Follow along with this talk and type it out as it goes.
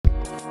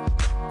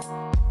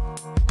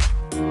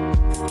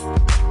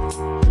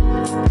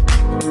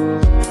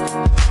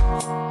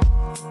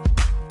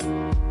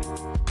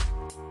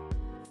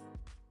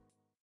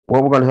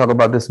what we're going to talk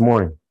about this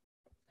morning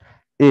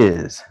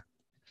is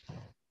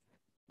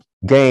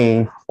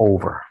game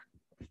over.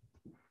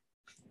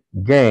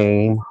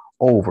 Game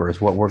over is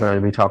what we're going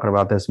to be talking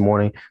about this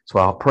morning. So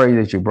I'll pray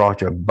that you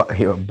brought your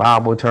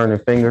Bible turning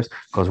fingers,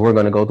 because we're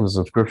going to go through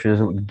some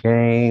scriptures.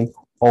 Game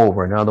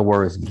over. In other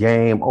words,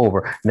 game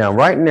over. Now,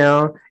 right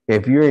now,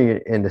 if you're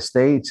in the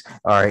States,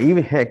 or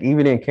even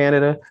in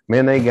Canada,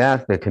 man, they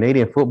got the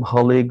Canadian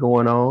Football League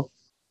going on.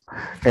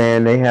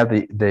 And they have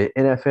the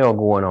NFL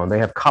going on. They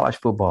have college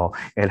football.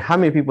 And how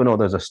many people know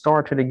there's a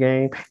start to the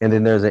game and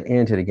then there's an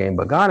end to the game?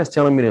 But God is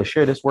telling me to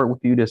share this word with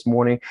you this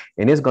morning,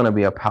 and it's going to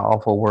be a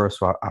powerful word.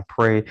 So I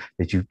pray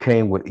that you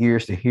came with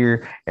ears to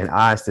hear and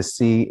eyes to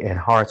see and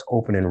hearts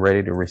open and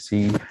ready to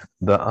receive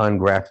the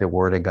ungrafted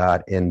word of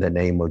God in the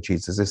name of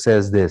Jesus. It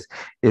says this.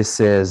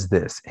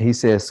 He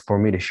says for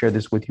me to share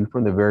this with you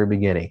from the very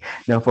beginning.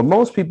 Now, for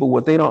most people,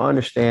 what they don't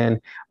understand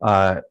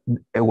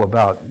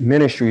about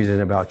ministries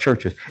and about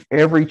churches,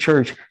 every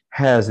church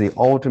has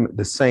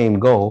the same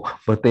goal,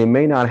 but they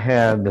may not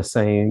have the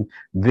same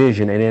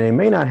vision. And they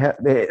may not have,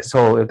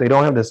 so if they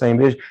don't have the same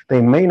vision,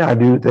 they may not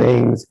do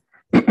things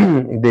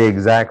the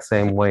exact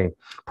same way.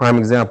 Prime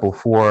example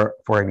for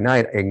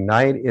Ignite.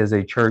 Ignite is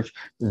a church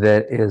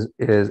that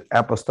is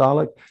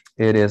apostolic.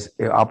 It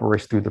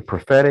operates through the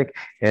prophetic.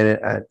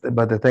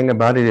 But the thing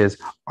about it is,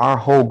 our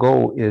whole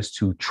goal is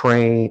to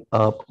train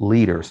up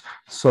leaders.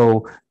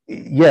 So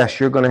yes,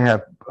 you're going to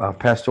have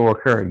pastoral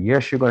care.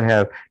 Yes, you're going to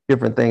have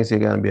different things that are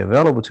going to be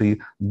available to you,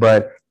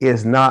 but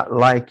it's not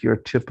like your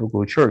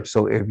typical church.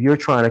 So if you're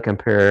trying to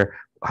compare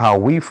how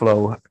we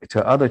flow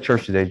to other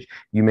churches that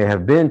you may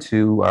have been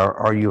to or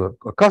are you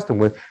accustomed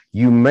with,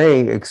 you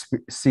may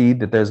see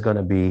that there's going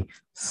to be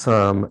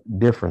some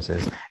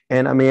differences.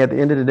 And I mean, at the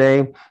end of the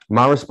day,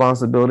 my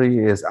responsibility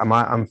is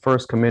I'm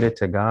first committed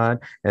to God,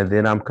 and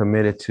then I'm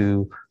committed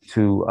to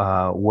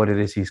what it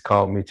is He's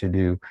called me to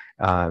do.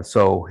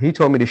 So He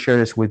told me to share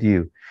this with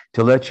you,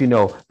 to let you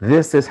know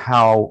this is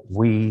how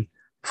we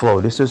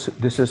flow. This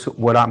is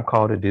what I'm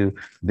called to do.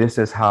 This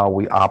is how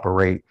we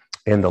operate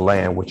in the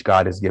land which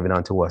God has given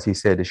unto us. He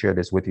said to share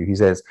this with you. He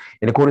says,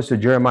 in accordance to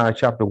Jeremiah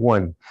chapter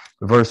 1,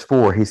 verse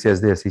 4, he says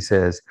this. He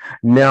says,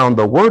 now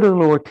the word of the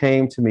Lord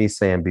came to me,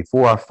 saying,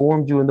 before I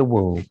formed you in the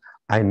womb,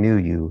 I knew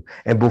you.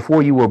 And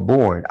before you were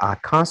born, I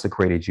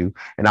consecrated you,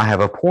 and I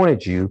have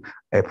appointed you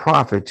a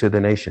prophet to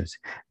the nations.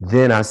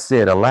 Then I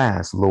said,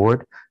 alas,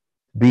 Lord,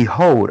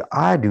 behold,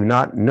 I do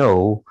not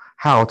know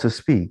how to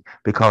speak,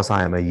 because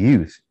I am a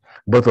youth.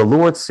 But the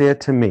Lord said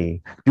to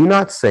me, do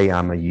not say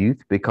I'm a youth,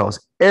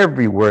 because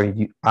everywhere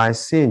I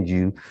send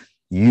you,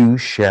 you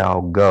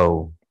shall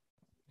go.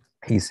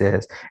 He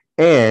says,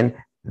 and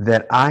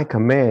that I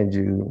command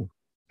you,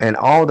 and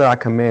all that I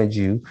command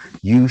you,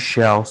 you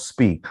shall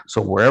speak.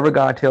 So wherever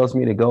God tells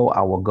me to go,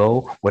 I will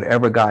go.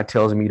 Whatever God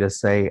tells me to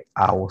say,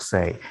 I will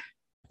say.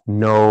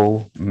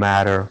 No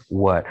matter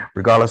what,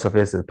 regardless of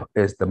if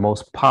it's the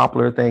most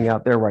popular thing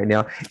out there right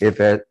now, if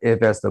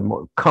that's the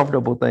most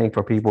comfortable thing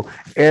for people,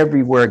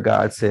 everywhere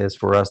God says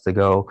for us to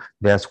go,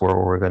 that's where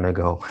we're going to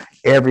go.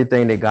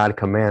 Everything that God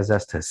commands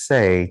us to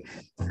say,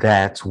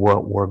 that's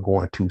what we're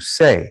going to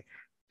say.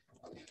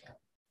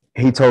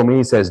 He told me,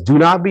 he says, do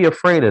not be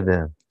afraid of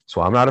them.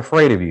 So I'm not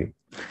afraid of you.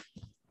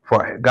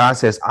 For God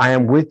says, I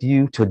am with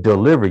you to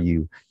deliver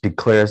you,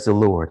 declares the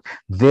Lord.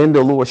 Then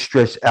the Lord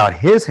stretched out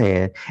his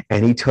hand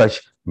and he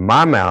touched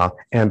my mouth.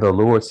 And the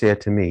Lord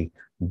said to me,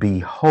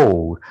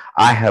 behold,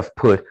 I have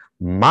put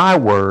my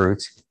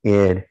words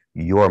in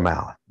your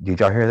mouth.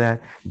 Did y'all hear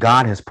that?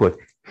 God has put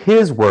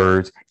his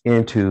words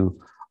into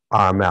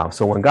our mouth.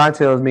 So when God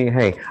tells me,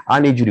 hey, I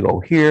need you to go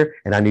here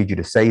and I need you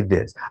to say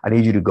this. I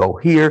need you to go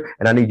here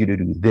and I need you to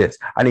do this.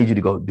 I need you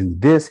to go do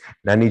this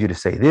and I need you to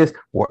say this.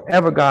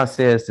 Whatever God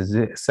says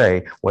to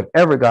say,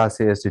 whatever God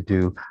says to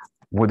do,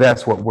 well,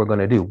 that's what we're going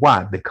to do.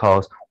 Why?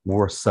 Because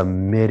we're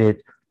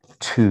submitted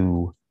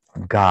to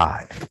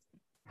God.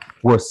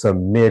 We're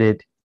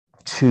submitted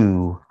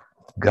to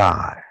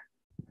God.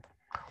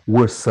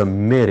 We're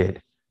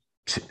submitted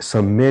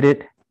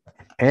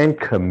and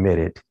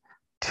committed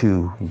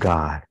to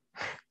God.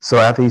 So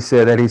after he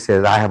said that, he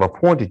says, I have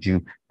appointed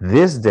you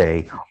this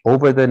day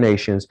over the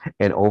nations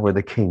and over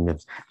the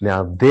kingdoms.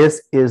 Now,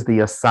 this is the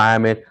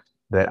assignment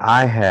that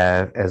I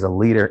have as a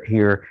leader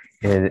here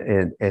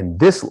in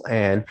this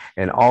land,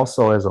 and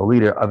also as a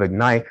leader of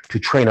Ignite, to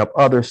train up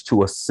others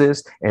to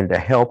assist and to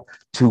help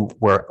to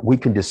where we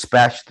can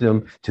dispatch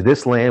them to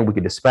this land. We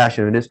can dispatch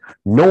them to this,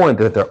 knowing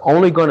that they're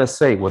only going to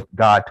say what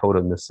God told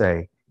them to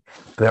say.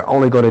 They're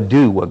only going to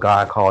do what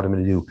God called them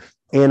to do.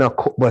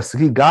 But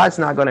see, God's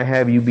not going to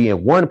have you be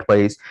in one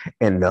place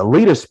and the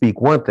leaders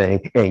speak one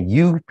thing and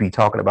you be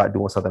talking about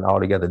doing something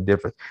altogether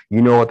different.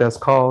 You know what that's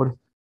called?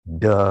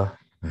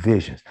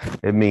 Divisions.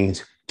 It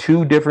means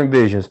two different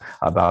visions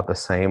about the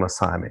same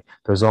assignment.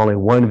 There's only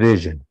one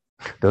vision.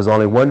 There's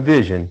only one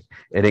vision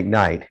at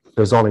Ignite.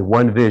 There's only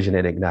one vision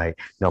at Ignite.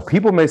 Now,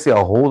 people may say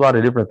a whole lot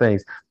of different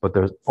things, but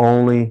there's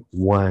only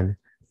one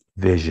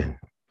vision.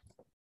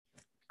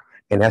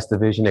 And that's the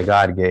vision that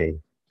God gave.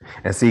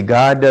 And see,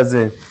 God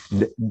doesn't,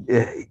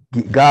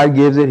 God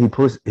gives it,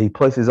 he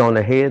places on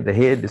the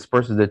head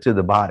disperses it to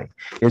the body.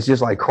 It's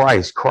just like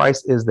Christ.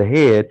 Christ is the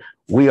head.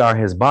 We are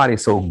his body.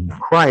 So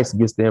Christ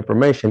gets the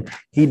information.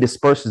 He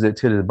disperses it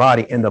to the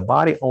body, and the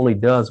body only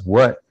does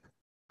what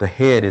the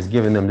head is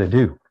giving them to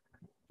do.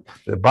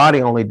 The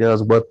body only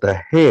does what the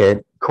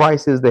head,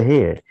 Christ is the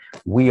head.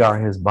 We are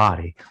his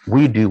body.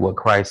 We do what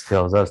Christ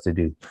tells us to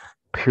do.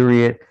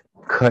 Period.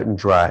 Cut and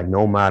dry,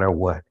 no matter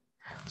what.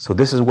 So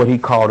this is what he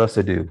called us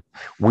to do.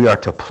 We are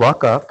to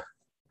pluck up,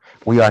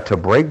 we are to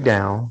break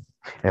down,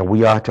 and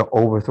we are to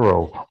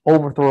overthrow.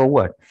 Overthrow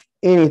what?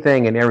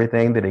 Anything and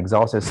everything that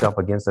exalts itself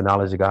against the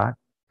knowledge of God,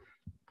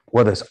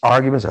 whether it's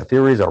arguments or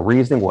theories or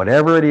reasoning,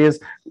 whatever it is.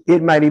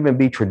 It might even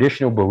be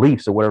traditional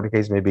beliefs or whatever the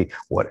case may be.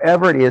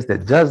 Whatever it is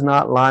that does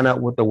not line up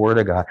with the word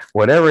of God,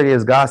 whatever it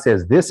is, God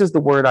says, this is the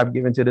word I've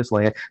given to this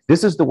land.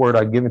 This is the word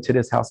I've given to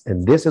this house.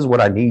 And this is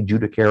what I need you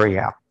to carry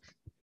out.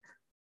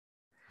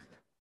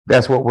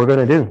 That's what we're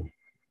going to do.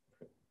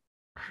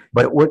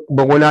 But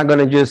we're not going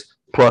to just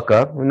pluck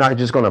up. We're not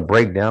just going to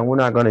break down. We're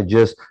not going to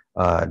just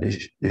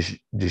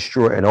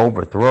destroy and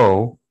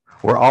overthrow.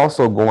 We're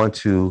also going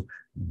to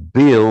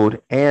build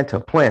and to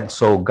plant.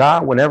 So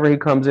God, whenever he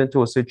comes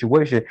into a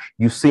situation,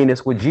 you've seen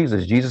this with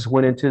Jesus. Jesus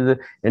went into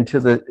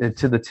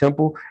the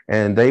temple,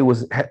 and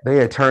they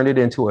had turned it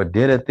into a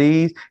den of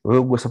thieves.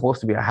 It was supposed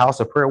to be a house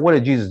of prayer. What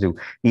did Jesus do?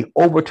 He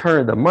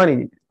overturned the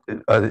money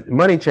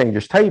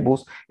changers'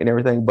 tables and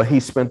everything, but he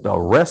spent the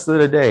rest of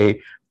the day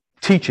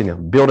teaching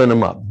them, building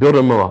them up, to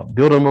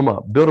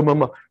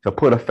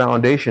put a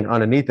foundation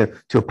underneath it,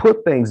 to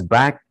put things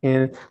back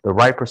in the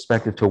right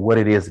perspective to what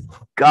it is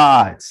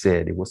God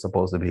said it was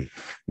supposed to be.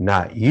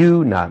 Not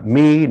you, not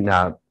me,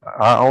 not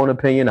our own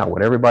opinion, not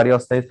what everybody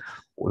else thinks.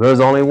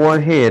 There's only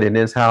one head in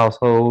this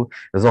household.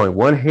 There's only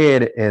one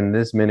head in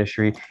this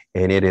ministry,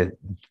 and it is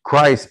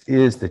Christ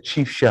is the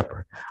chief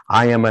shepherd.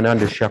 I am an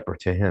under shepherd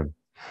to him.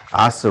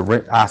 I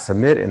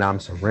submit and I'm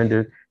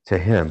surrendered to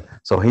him.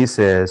 So he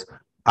says,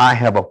 I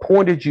have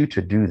appointed you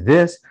to do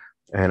this,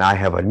 and I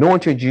have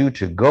anointed you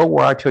to go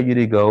where I tell you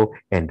to go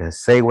and to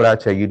say what I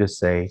tell you to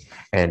say,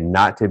 and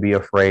not to be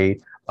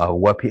afraid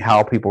of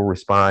how people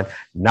respond,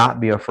 not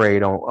be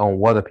afraid on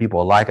whether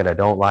people like it or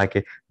don't like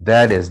it.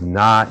 That is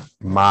not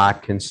my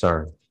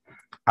concern.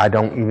 I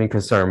don't even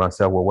concern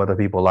myself with whether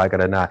people like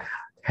it or not.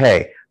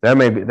 Hey, there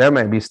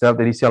may be stuff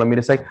that he's telling me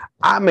to say.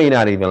 I may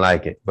not even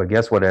like it, but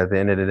guess what? At the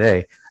end of the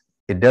day,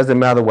 it doesn't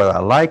matter whether I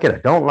like it or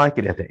don't like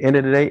it. At the end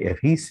of the day, if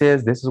he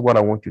says, this is what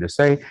I want you to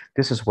say,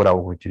 this is what I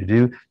want you to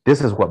do,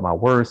 this is what my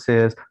word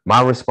says,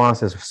 my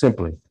response is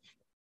simply,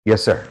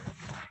 yes, sir.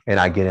 And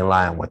I get in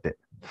line with it.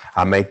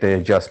 I make the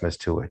adjustments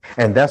to it.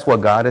 And that's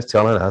what God is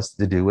telling us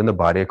to do in the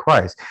body of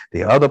Christ.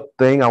 The other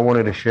thing I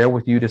wanted to share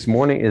with you this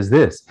morning is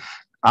this.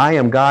 I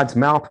am God's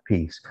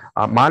mouthpiece.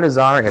 My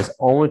desire is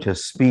only to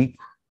speak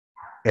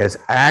as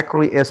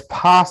accurately as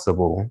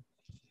possible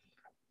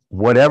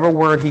whatever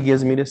word he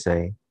gives me to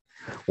say,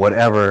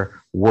 whatever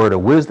word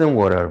of wisdom,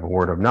 whatever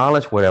word of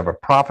knowledge, whatever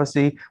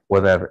prophecy,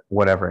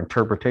 whatever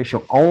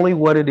interpretation, only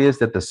what it is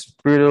that the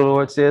Spirit of the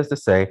Lord says to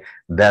say,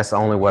 that's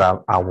only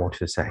what I want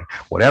to say.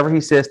 Whatever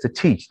he says to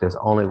teach, that's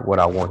only what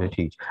I want to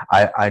teach.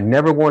 I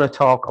never want to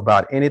talk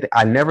about anything.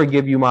 I never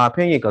give you my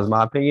opinion, because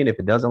my opinion, if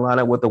it doesn't line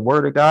up with the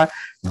word of God,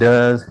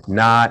 does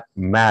not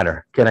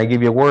matter. Can I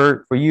give you a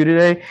word for you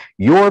today?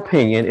 Your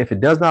opinion, if it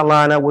does not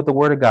line up with the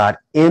word of God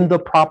in the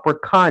proper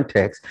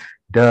context,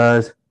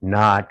 does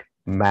not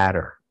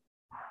matter.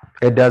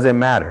 It doesn't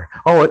matter.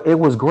 Oh, it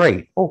was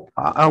great. Oh,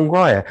 I'm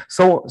glad.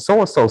 So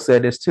and so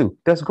said this too.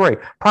 That's great.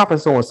 Prophet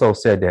so and so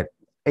said that.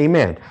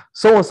 Amen.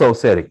 So and so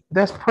said it.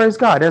 That's, praise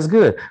God. That's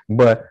good.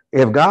 But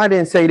if God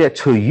didn't say that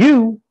to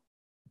you,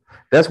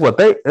 that's what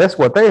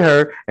they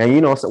heard. And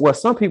you know, well,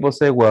 some people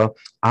say, well,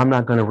 I'm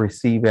not going to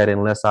receive that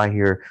unless I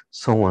hear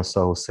so and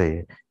so say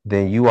it.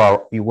 Then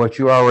what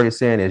you're already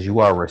saying is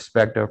you are a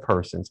respecter of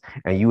persons,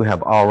 and you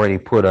have already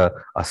put a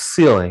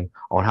ceiling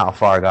on how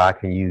far God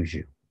can use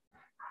you.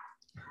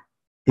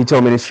 He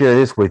told me to share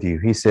this with you.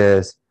 He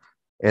says,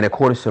 in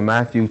accordance to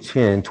Matthew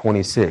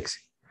 10:26,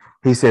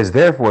 he says,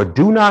 therefore,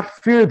 do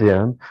not fear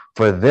them,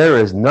 for there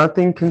is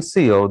nothing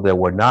concealed that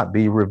will not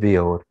be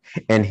revealed,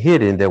 and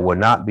hidden that will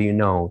not be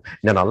known.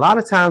 Now, a lot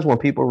of times when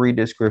people read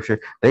this scripture,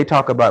 they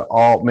talk about,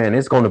 oh, man,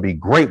 it's going to be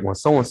great when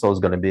so-and-so is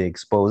going to be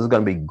exposed. It's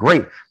going to be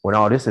great when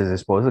all this is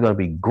exposed. It's going to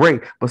be great.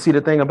 But see,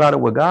 the thing about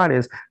it with God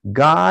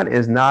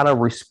is not a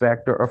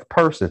respecter of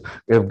persons.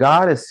 If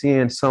God is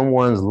seeing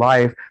someone's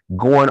life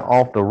going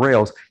off the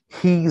rails,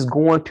 he's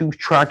going to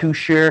try to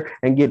share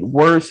and get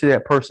words to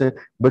that person,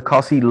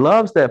 because he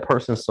loves that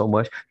person so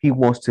much. He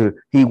wants to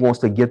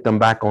get them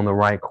back on the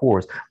right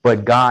course.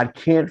 But God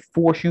can't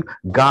force you.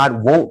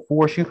 God won't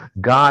force you.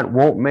 God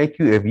won't make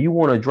you. If you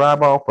want to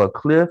drive off a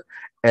cliff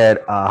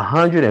at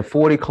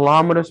 140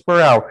 kilometers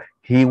per hour,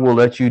 he will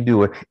let you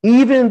do it,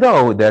 even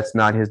though that's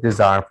not his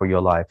desire for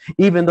your life,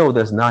 even though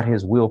that's not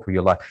his will for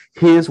your life.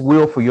 His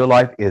will for your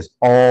life is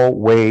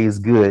always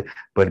good,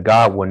 but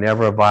God will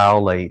never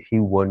violate. He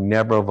will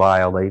never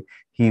violate.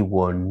 He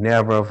will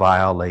never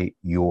violate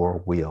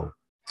your will.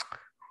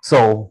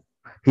 So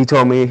he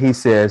told me, he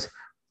says,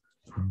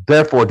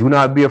 therefore, do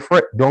not be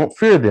afraid. Don't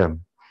fear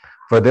them.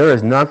 For there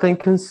is nothing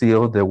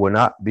concealed that will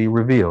not be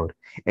revealed,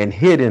 and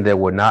hidden that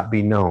will not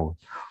be known.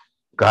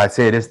 God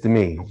said this to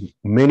me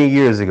many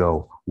years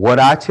ago. What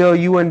I tell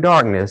you in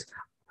darkness,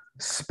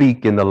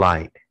 speak in the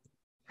light.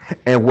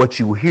 And what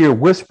you hear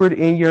whispered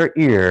in your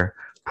ear,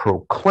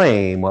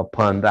 proclaim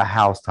upon the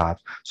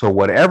housetops. So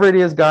whatever it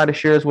is God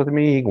shares with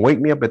me, he can wake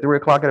me up at 3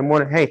 o'clock in the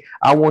morning. Hey,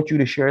 I want you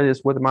to share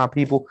this with my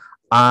people.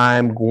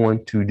 I'm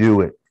going to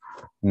do it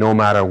no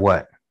matter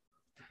what.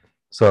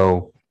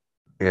 So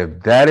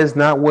if that is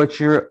not what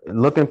you're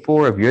looking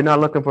for, if you're not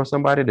looking for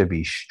somebody to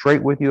be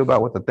straight with you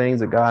about what the things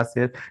that God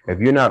said, if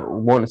you're not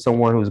wanting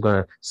someone who's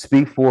going to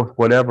speak forth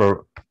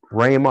whatever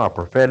rhema,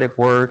 prophetic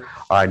word,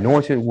 or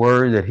anointed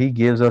word that he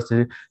gives us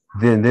to,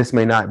 then this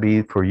may not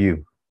be for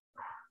you.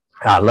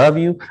 I love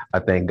you. I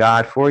thank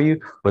God for you,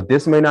 but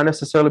this may not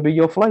necessarily be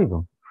your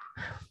flavor.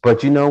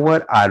 But you know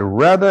what?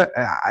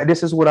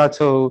 This is what I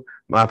told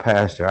my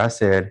pastor. I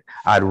said,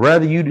 I'd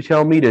rather you to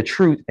tell me the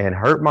truth and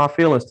hurt my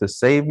feelings to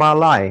save my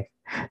life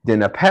than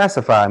to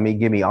pacify me,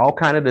 give me all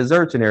kind of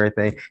desserts and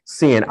everything,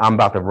 seeing I'm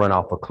about to run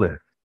off a cliff.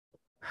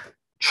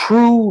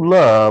 True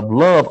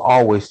love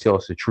always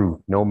tells the truth,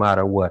 no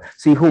matter what.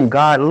 See, whom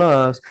God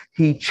loves,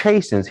 he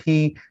chastens,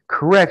 he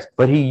corrects,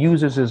 but he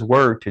uses his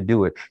word to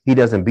do it. He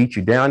doesn't beat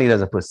you down. He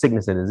doesn't put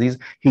sickness and disease.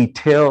 He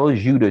tells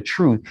you the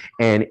truth.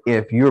 And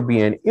if you're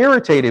being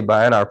irritated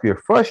by it, or if you're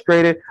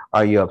frustrated,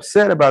 or you're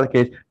upset about the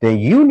case, then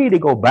you need to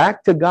go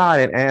back to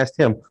God and ask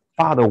him,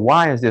 Father,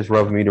 why is this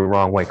rubbing me the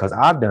wrong way? Because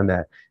I've done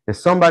that. If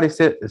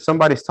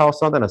somebody's taught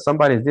something or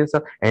somebody did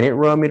something and it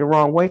rubbed me the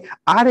wrong way,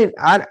 I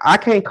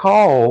can't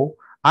call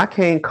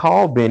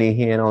Benny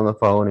Hinn on the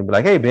phone and be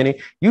like, "Hey,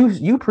 Benny,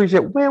 you preach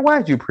that. Man, why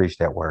did you preach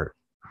that word?"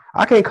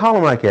 I can't call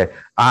him like that.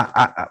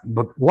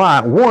 But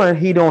why? One,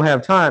 he don't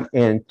have time,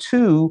 and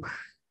two,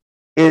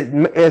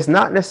 it's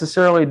not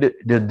necessarily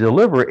the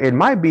deliver. It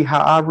might be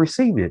how I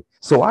received it.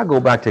 So I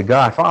go back to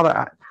God,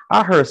 Father.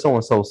 I heard so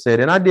and so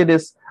said, and I did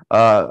this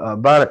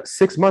about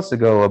 6 months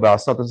ago about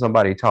something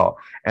somebody taught,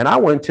 and I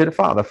went to the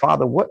Father.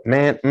 Father, what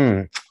man?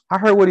 I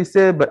heard what he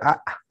said, but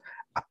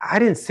I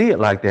didn't see it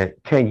like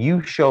that. Can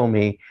you show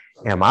me?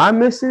 Am I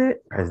missing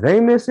it? Is they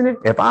missing it?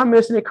 If I'm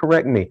missing it,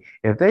 correct me.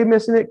 If they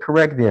missing it,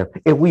 correct them.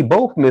 If we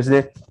both missing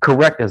it,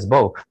 correct us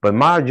both. But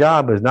my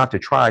job is not to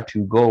try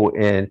to go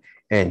in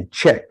and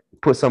check,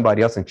 put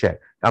somebody else in check.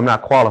 I'm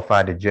not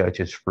qualified to judge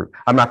his fruit.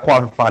 I'm not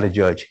qualified to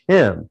judge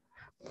him.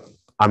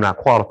 I'm not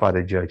qualified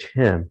to judge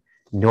him,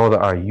 nor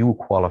are you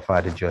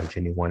qualified to judge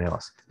anyone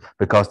else.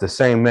 Because the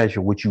same measure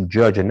which you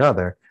judge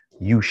another,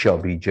 you shall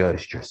be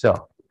judged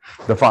yourself.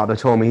 The Father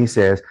told me, he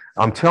says,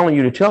 I'm telling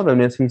you to tell them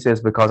this. He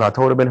says, because I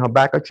told him in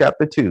Habakkuk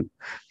chapter 2,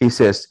 he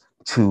says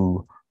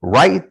to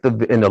write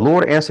and the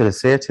Lord answered and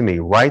said to me,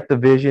 write the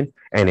vision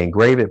and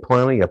engrave it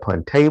plainly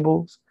upon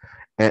tables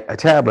and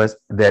tablets,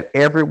 that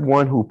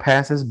everyone who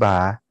passes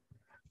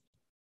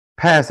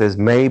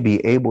may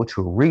be able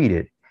to read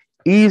it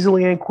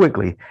easily and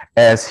quickly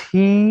as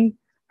he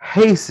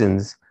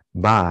hastens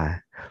by.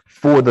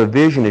 For the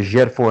vision is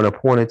yet for an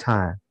appointed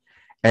time,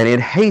 and it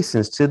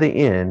hastens to the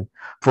end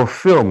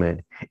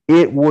fulfillment.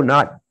 It will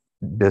not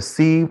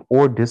deceive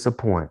or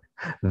disappoint.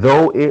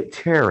 Though it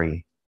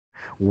tarry,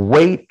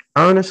 wait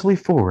earnestly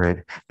for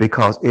it,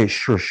 because it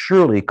shall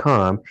surely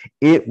come.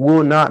 It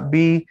will not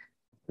be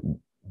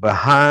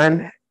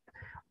behind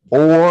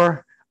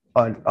or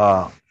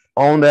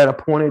on that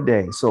appointed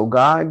day. So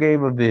God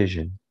gave a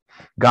vision.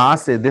 God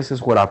said, this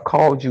is what I've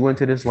called you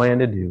into this land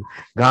to do.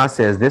 God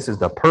says, this is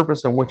the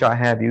purpose in which I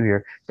have you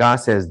here. God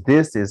says,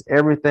 this is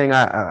everything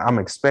I'm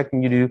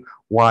expecting you to do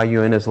while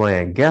you're in this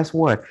land. Guess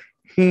what?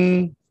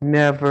 He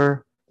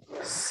never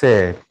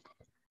said,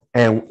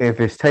 and if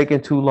it's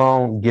taking too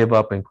long, give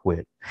up and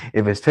quit.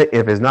 If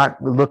it's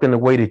not looking the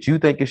way that you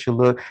think it should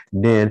look,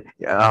 then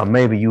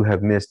maybe you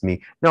have missed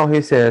me. No,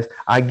 he says,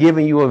 I've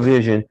given you a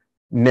vision.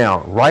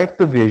 Now, write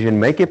the vision,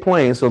 make it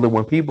plain so that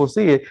when people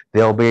see it,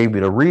 they'll be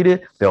able to read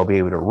it, they'll be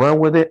able to run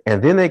with it,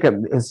 and then they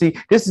can and see.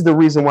 This is the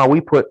reason why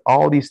we put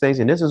all these things,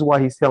 and this is why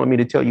he's telling me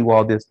to tell you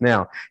all this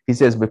now. He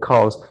says,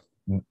 because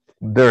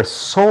there's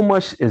so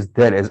much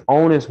that is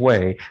on its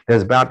way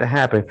that's about to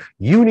happen.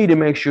 You need to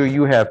make sure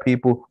you have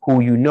people who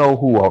you know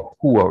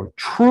who are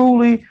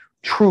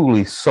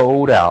truly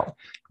sold out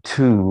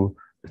to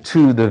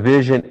the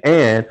vision,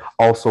 and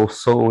also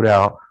sold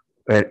out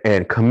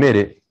and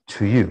committed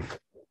to you.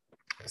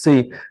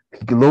 See,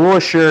 the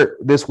Lord shared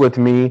this with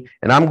me,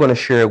 and I'm going to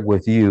share it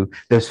with you.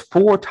 There's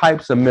 4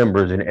 types of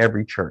members in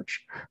every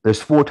church.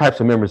 There's 4 types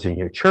of members in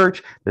your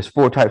church. There's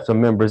 4 types of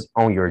members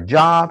on your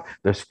job.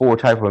 There's 4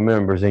 types of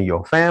members in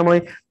your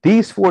family.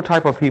 These 4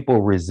 types of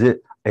people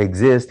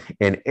exist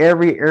in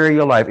every area of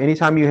your life.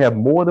 Anytime you have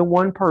more than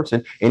one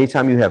person,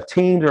 anytime you have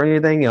teams or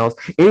anything else,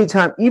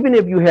 anytime, even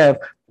if you have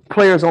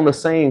players on the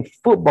same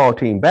football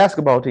team,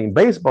 basketball team,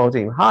 baseball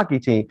team, hockey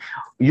team,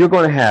 you're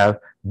going to have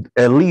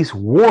at least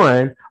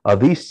one of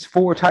these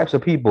 4 types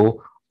of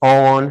people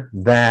on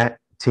that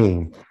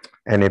team.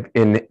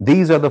 And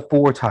these are the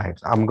 4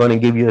 types. I'm going to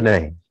give you a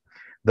name.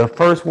 The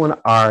first one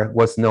are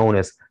what's known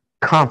as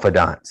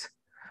confidants.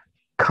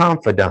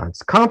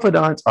 Confidants.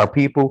 Confidants are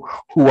people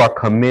who are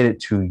committed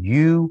to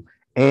you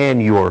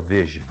and your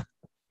vision.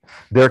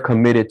 They're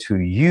committed to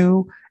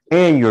you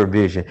and your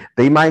vision.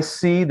 They might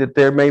see that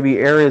there may be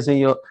areas in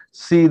your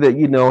see that,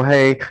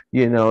 hey,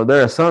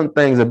 there are some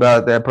things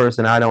about that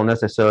person I don't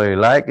necessarily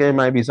like. There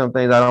might be some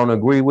things I don't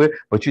agree with,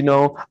 but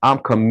I'm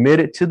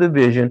committed to the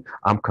vision.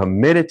 I'm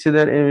committed to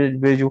that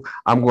individual.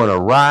 I'm going to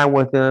ride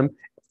with them.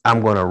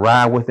 I'm going to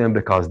ride with them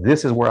because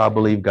this is where I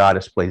believe God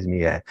has placed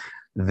me at.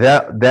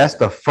 That's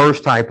the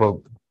first type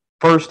of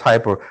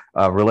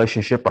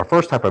relationship, or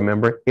first type of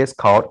member. It's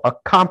called a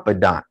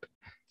confidant.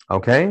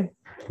 Okay.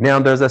 Now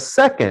there's a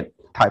second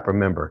type of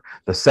member.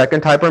 The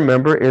second type of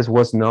member is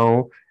what's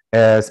known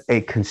as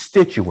a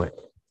constituent.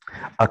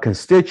 A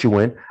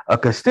constituent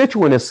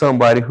is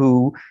somebody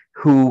who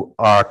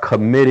are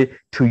committed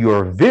to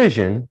your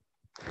vision,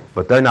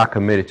 but they're not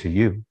committed to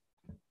you.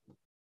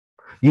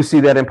 You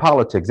see that in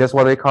politics. That's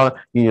why they call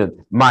it,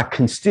 my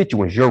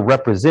constituents, your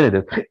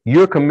representative.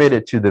 You're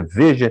committed to the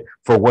vision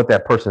for what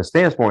that person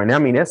stands for. And I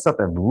mean, that's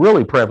something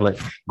really prevalent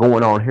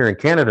going on here in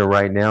Canada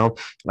right now,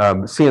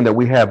 seeing that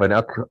we have an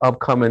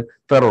upcoming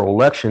federal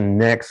election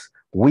next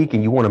week,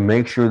 and you want to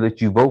make sure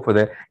that you vote for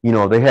that.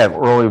 They have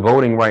early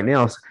voting right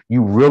now. So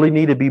you really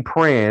need to be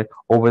praying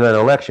over that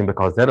election,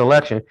 because that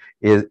election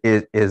is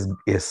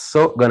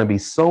so going to be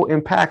so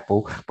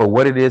impactful for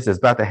what it is that's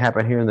about to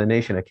happen here in the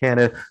nation of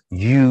Canada.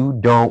 You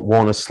don't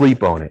want to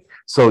sleep on it.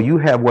 So you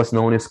have what's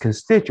known as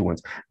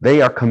constituents.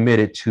 They are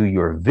committed to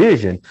your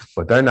vision,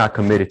 but they're not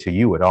committed to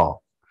you at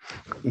all.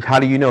 How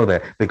do you know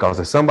that? Because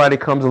if somebody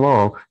comes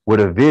along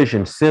with a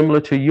vision similar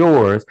to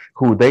yours,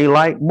 who they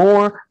like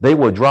more, they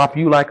will drop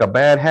you like a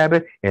bad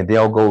habit and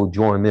they'll go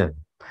join them.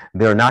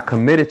 They're not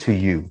committed to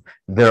you.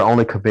 They're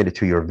only committed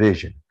to your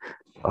vision.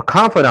 A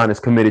confidant is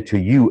committed to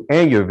you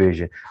and your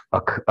vision.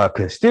 A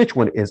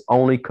constituent is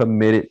only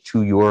committed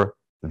to your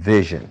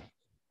vision.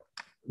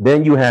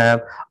 Then you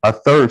have a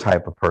third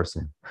type of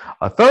person.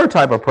 A third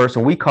type of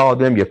person, we call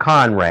them your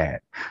Conrad.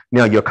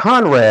 Now, your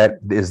Conrad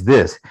is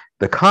this.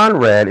 The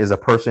Conrad is a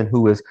person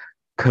who is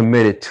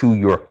committed to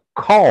your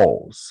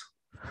cause,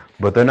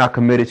 but they're not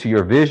committed to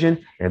your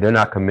vision, and they're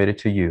not committed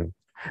to you.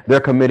 They're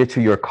committed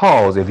to your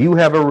cause. If you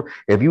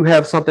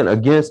have something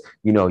against,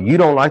 you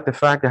don't like the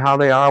fact of how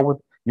they are with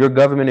your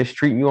government is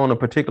treating you on a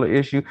particular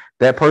issue,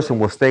 that person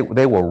will stay.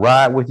 They will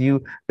ride with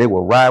you. They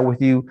will ride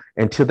with you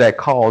until that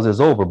cause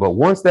is over. But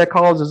once that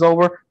cause is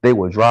over, they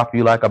will drop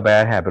you like a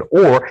bad habit.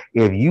 Or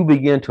if you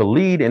begin to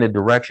lead in a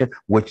direction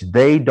which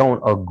they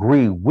don't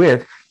agree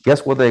with,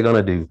 guess what they're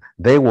going to do?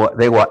 They will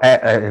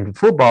in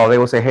football, they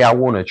will say, hey, I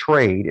want to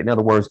trade. In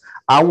other words,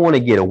 I want to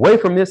get away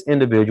from this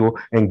individual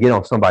and get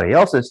on somebody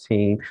else's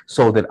team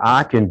so that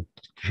I can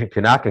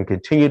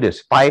continue this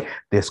fight,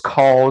 this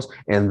cause.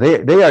 And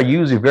they are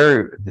usually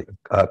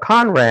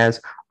Conrads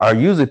are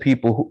usually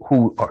people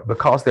who are,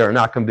 because they are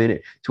not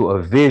committed to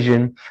a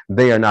vision,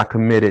 they are not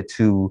committed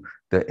to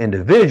the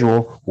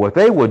individual. What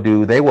they will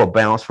do, they will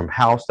bounce from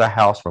house to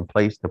house, from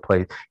place to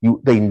place.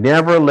 They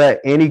never let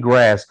any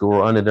grass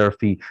grow under their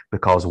feet,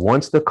 because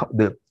once the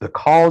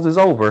cause is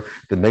over,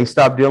 then they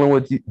stop dealing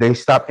with you, they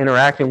stop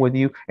interacting with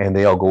you, and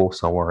they'll go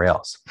somewhere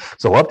else.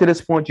 So up to this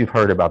point, you've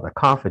heard about the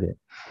confident,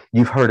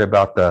 you've heard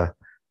about the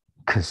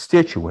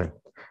constituent,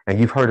 and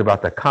you've heard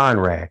about the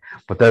Conrad.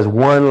 But there's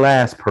one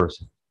last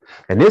person,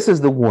 and this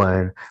is the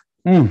one.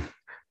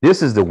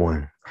 This is the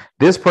one.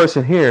 This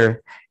person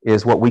here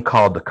is what we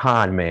call the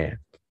con man.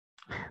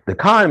 The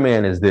con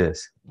man is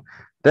this.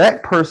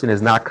 That person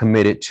is not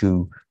committed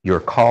to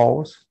your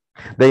cause.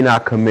 They're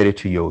not committed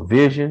to your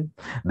vision.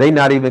 They're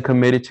not even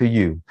committed to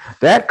you.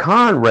 That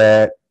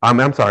Conrad,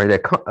 I'm sorry,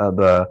 that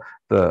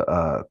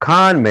the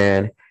con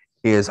man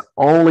is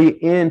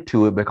only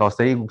into it because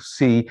they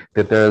see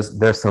that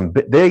there's some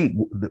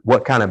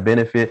what kind of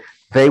benefit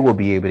they will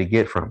be able to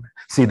get from it.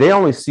 See, they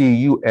only see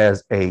you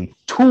as a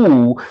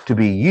tool to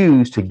be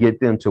used to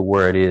get them to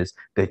where it is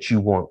that you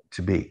want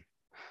to be.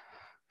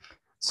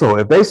 So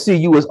if they see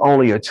you as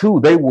only a tool,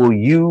 they will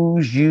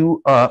use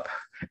you up.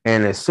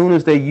 And as soon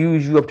as they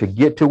use you up to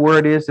get to where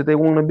it is that they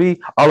want to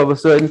be, all of a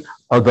sudden,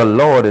 the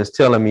Lord is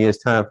telling me it's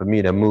time for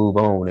me to move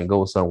on and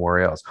go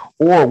somewhere else.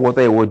 Or what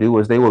they will do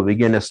is they will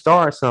begin to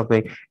start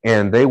something,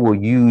 and they will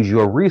use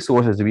your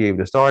resources to be able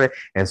to start it.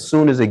 And as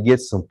soon as it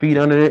gets some feet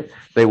under it,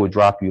 they will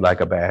drop you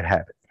like a bad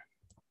habit.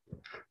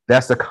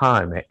 That's the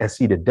con man. And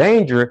see, the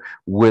danger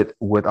with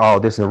all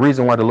this, and the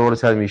reason why the Lord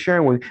is having me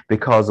sharing with you,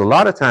 because a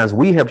lot of times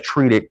we have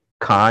treated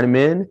con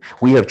men,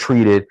 we have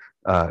treated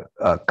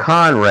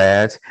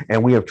Conrads,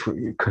 and we have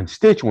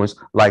constituents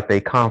like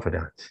they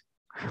confidants.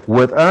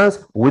 With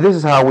us, this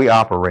is how we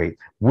operate.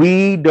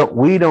 We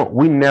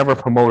never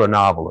promote a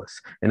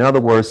novelist. In other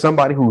words,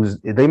 somebody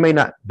they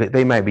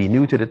might be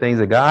new to the things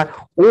of God,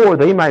 or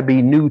they might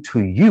be new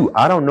to you.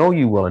 I don't know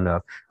you well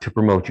enough to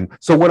promote you.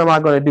 So what am I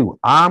going to do?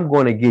 I'm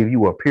going to give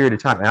you a period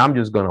of time, and I'm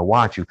just going to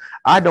watch you.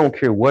 I don't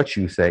care what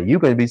you say. You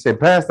can be saying,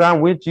 Pastor,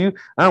 I'm with you.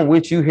 I'm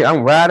with you here.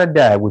 I'm ride or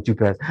die with you,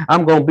 Pastor.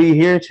 I'm going to be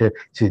here to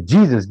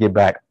Jesus get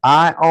back.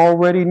 I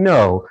already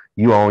know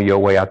you on your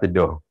way out the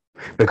door.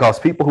 Because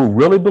people who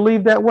really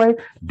believe that way,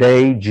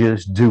 they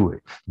just do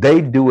it.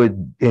 They do it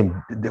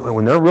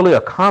when they're really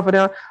a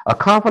confidant. A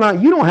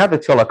confidant, you don't have to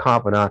tell a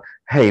confidant,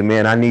 hey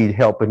man, I need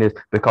help in this,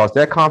 because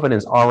that confidant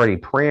is already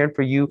praying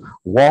for you,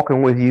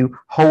 walking with you,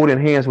 holding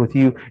hands with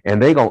you,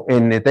 and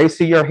and if they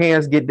see your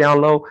hands get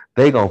down low,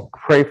 they're gonna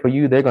pray for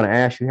you. They're gonna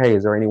ask you, hey,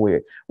 is there any way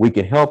we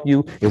can help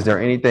you? Is there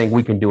anything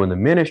we can do in the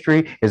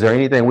ministry? Is there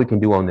anything we can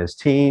do on this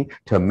team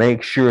to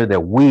make sure that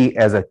we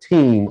as a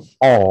team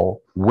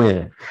all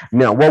win?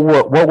 Now, what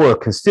will a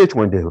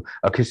constituent do?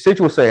 A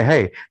constituent say,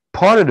 hey,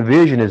 part of the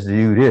vision is to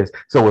do this.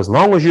 So as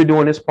long as you're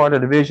doing this part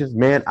of the vision,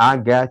 man, I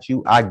got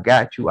you, I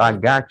got you, I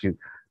got you.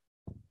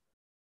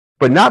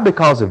 But not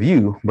because of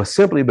you, but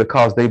simply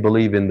because they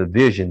believe in the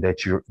vision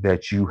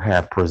that you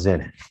have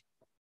presented.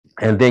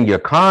 And then your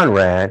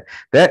Conrad,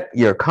 they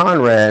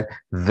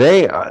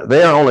are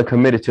only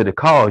committed to the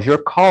cause. Your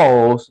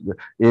cause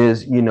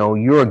is,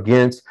 you're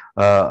against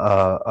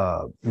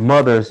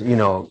mothers,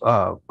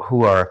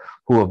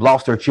 who have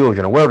lost their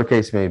children, or whatever the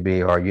case may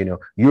be, or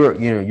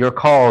your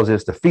cause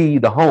is to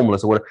feed the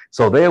homeless or whatever.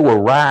 So they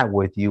will ride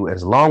with you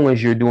as long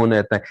as you're doing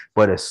that thing.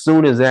 But as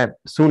soon as that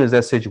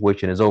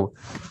situation is over,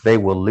 they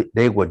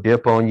will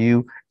dip on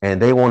you,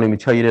 and they won't even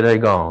tell you that they're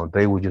gone.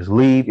 They will just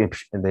leave and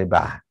they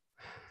bye.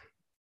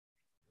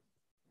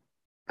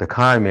 The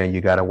con man,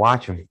 you got to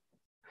watch him,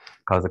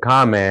 because the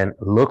con man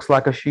looks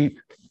like a sheep,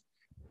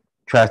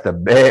 tries to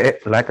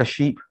beg like a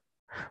sheep.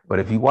 But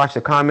if you watch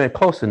the con man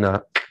close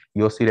enough,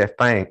 you'll see that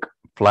fang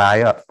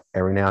fly up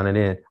every now and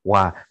then.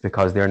 Why?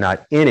 Because they're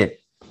not in it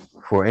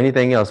for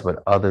anything else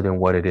but other than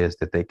what it is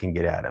that they can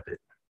get out of it.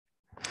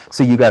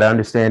 So you got to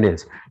understand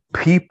this.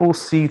 People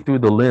see through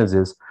the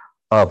lenses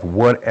of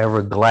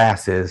whatever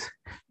glasses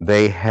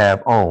they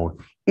have on,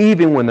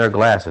 even when their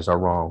glasses are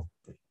wrong.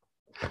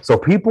 So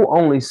people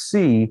only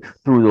see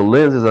through the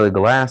lenses of the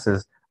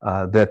glasses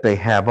that they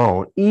have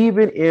on,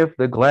 even if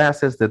the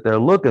glasses that they're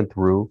looking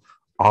through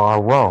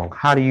are wrong.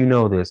 How do you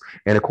know this?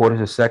 And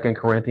according to 2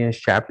 Corinthians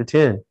chapter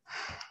 10,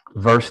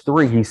 verse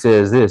 3, he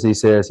says this. He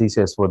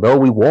says, for though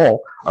we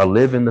walk or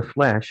live in the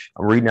flesh,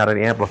 I'm reading out of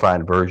the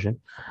Amplified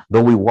version,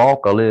 though we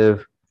walk or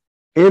live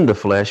in the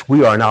flesh,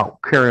 we are now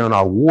carrying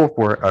our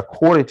warfare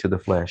according to the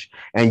flesh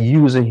and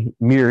using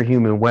mere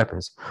human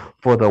weapons.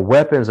 For the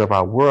weapons of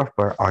our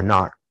warfare are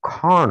not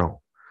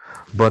carnal,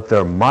 but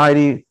they're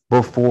mighty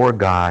before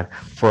God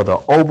for the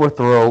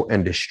overthrow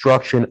and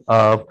destruction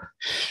of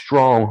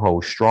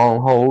strongholds.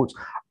 Strongholds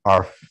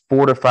are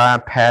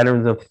fortified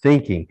patterns of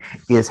thinking.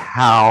 Is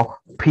how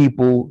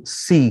people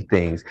see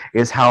things.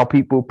 It's how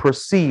people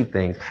perceive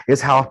things.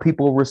 It's how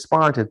people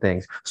respond to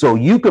things. So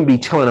you can be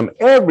telling them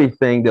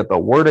everything that the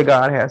Word of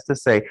God has to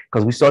say,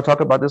 because we started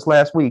talking about this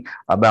last week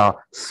about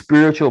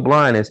spiritual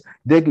blindness.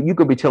 You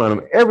could be telling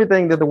them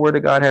everything that the Word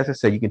of God has to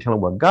say. You can tell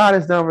them what God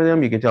has done for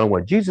them. You can tell them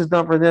what Jesus has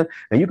done for them.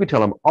 And you can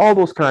tell them all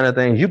those kind of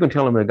things. You can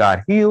tell them that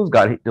God heals,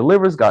 God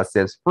delivers, God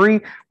sets free,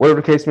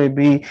 whatever the case may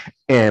be.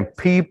 And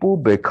people,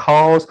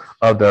 because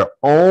of their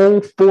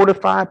own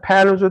fortified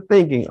patterns of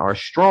thinking, or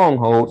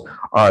strongholds,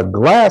 or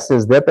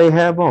glasses that they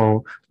have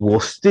on, will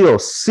still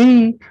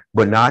see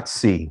but not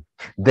see.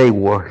 They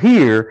will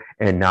hear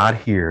and not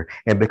hear.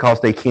 And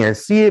because they can't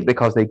see it,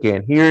 because they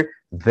can't hear it,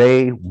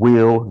 they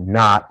will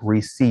not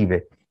receive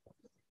it.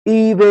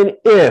 Even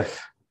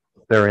if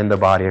they're in the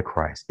body of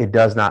Christ, it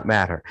does not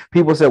matter.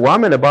 People say, well,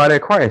 I'm in the body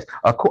of Christ.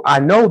 I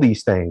know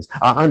these things.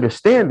 I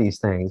understand these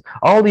things.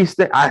 All these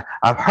things.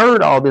 I've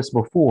heard all this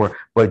before,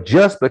 but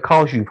just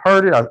because you've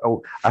heard it,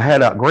 I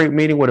had a great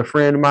meeting with a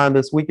friend of mine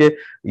this week.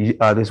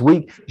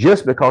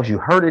 Just because you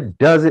heard it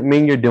doesn't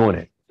mean you're doing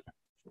it.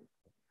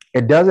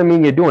 It doesn't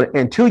mean you're doing it.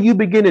 Until you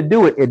begin to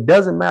do it, it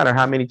doesn't matter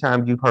how many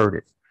times you've heard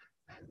it.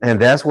 And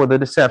that's where the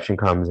deception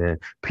comes in.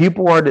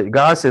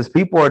 God says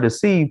people are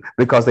deceived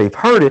because they've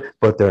heard it,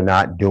 but they're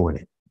not doing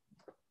it.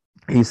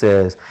 He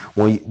says,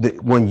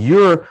 when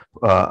you're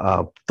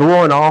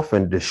throwing off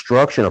and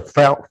destruction of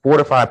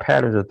fortified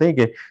patterns of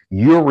thinking,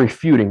 you're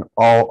refuting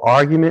all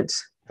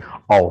arguments,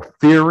 all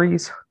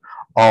theories,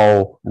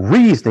 all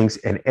reasonings,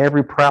 and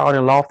every proud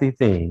and lofty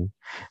thing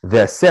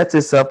that sets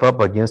itself up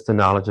against the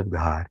knowledge of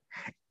God.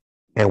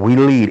 And we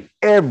lead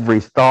every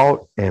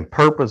thought and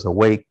purpose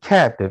away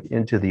captive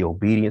into the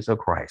obedience of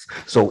Christ.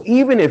 So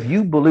even if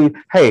you believe,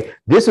 hey,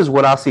 this is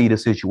what I see the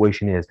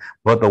situation is,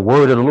 but the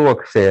word of the Lord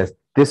says,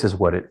 this is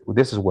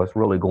what's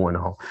really going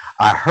on.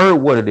 I heard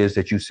what it is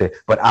that you said,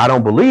 but I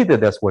don't believe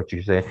that that's what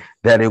you said,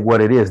 what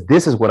it is.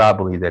 This is what I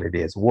believe that it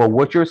is. Well,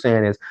 what you're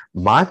saying is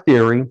my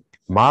theory,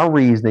 my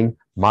reasoning,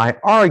 my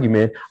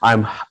argument,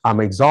 I'm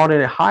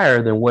exalting it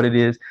higher than what it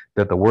is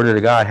that the word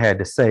of God had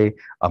to say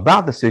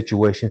about the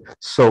situation.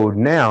 So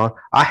now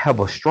I have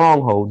a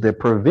stronghold that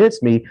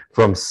prevents me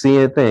from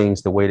seeing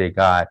things the way that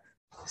God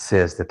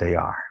says that they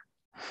are.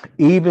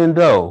 Even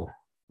though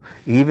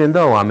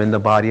I'm in the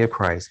body of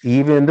Christ,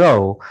 even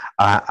though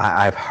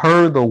I've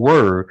heard the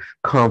word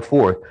come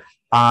forth,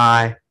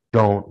 I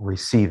don't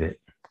receive it.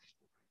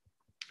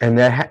 And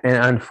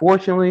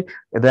unfortunately,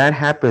 that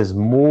happens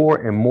more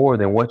and more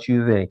than what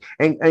you think.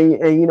 And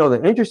you know,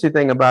 the interesting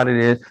thing about it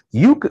is,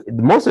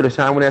 most of the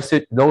time when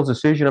those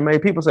decisions are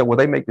made, people say, well,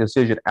 they make the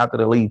decision after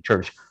they leave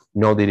church.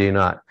 No, they did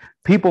not.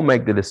 People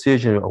make the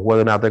decision of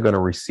whether or not they're going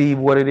to receive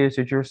what it is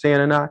that you're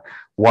saying or not,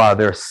 while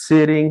they're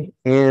sitting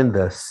in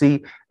the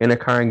seat in the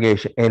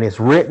congregation, and it's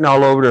written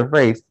all over their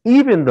face,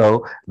 even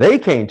though they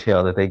can't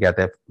tell that they got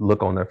that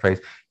look on their face.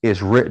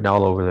 It's written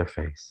all over their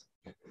face.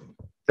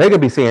 They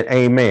could be saying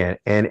amen,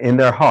 and in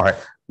their heart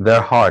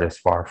is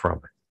far from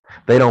it.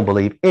 They don't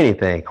believe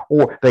anything,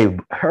 or they've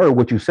heard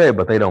what you said,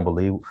 but they don't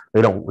believe,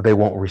 they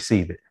won't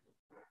receive it.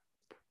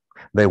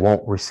 They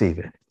won't receive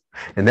it.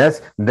 And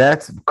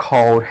that's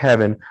called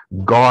having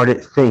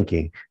guarded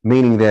thinking,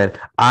 meaning that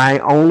I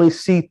only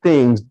receive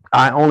things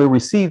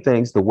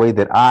the way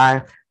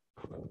that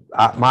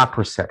my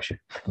perception,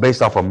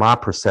 based off of my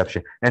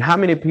perception. And how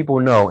many people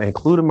know,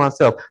 including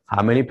myself,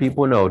 how many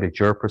people know that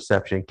your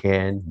perception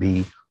can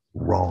be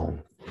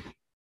wrong?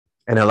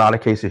 In a lot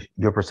of cases,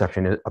 your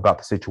perception about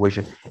the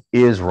situation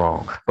is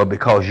wrong, but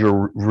because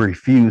you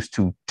refuse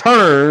to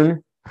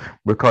turn,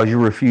 because you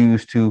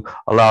refuse to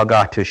allow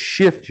God to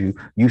shift you,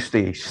 you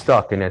stay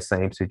stuck in that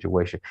same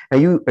situation,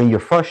 and you're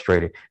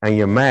frustrated, and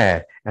you're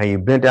mad, and you're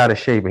bent out of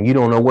shape, and you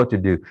don't know what to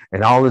do,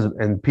 and all this,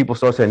 and people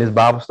start saying this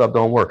Bible stuff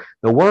don't work.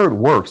 The word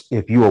works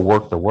if you will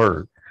work the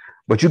word,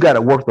 but you got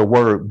to work the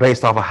word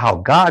based off of how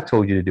God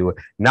told you to do it,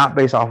 not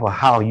based off of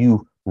how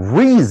you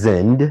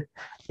reasoned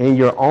in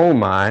your own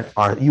mind,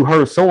 or you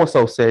heard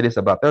so-and-so say this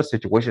about their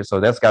situation, so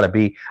that's got to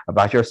be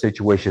about your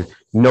situation.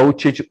 No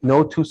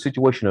two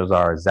situations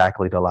are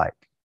exactly alike.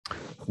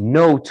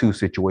 No two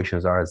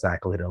situations are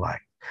exactly alike.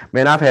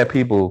 Man, I've had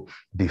people,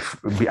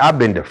 I've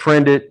been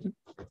defriended,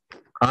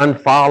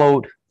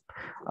 unfollowed,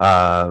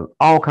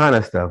 all kind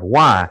of stuff.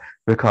 Why?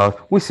 Because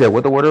we said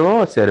what the word of the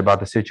Lord said about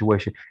the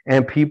situation,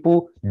 and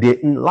people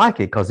didn't like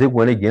it because it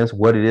went against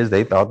what it is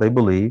they thought they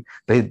believed.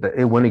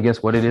 It went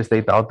against what it is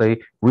they thought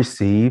they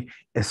received,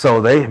 and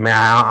so I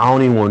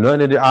don't even want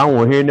nothing. I don't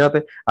want to hear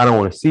nothing. I don't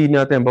want to see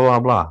nothing. Blah blah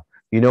blah.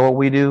 You know what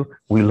we do?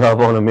 We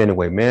love on them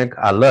anyway. Man,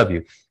 I love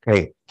you.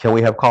 Hey, can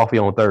we have coffee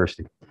on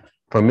Thursday?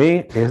 For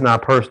me, it's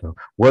not personal.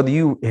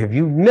 If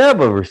you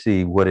never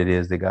received what it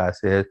is that God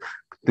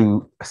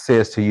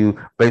says to you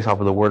based off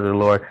of the word of the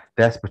Lord,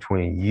 that's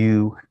between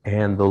you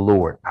and the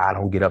Lord. I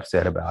don't get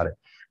upset about it.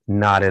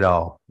 Not at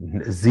all.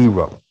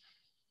 Zero.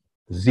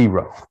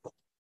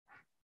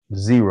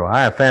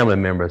 I have family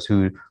members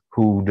who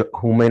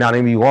may not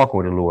even be walking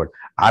with the Lord.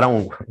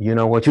 You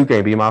know what? You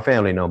can't be my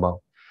family no more.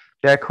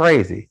 That's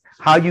crazy.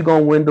 How you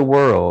going to win the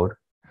world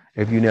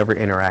if you never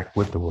interact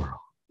with the world?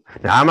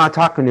 Now, I'm not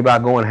talking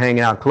about going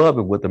hanging out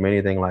clubbing with them or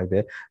anything like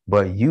that,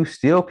 but you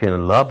still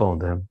can love on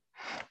them.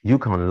 You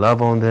can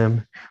love on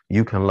them.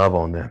 You can love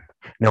on them.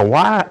 Now,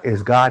 why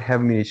is God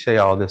having me to say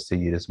all this to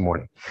you this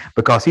morning?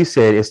 Because he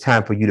said it's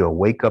time for you to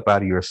wake up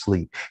out of your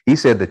sleep. He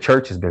said the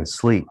church has been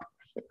asleep.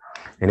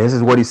 And this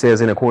is what he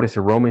says in accordance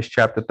to Romans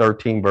chapter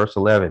 13, verse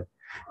 11.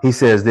 He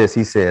says this,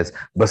 he says,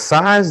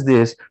 besides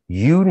this,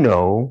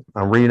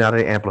 I'm reading out of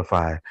the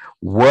Amplified,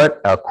 what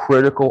a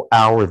critical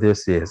hour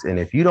this is. And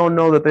if you don't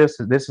know that this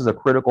is a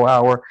critical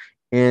hour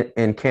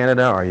in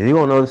Canada, or you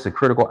don't know this is a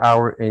critical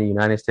hour in the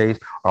United States,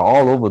 or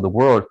all over the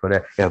world for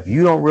that, if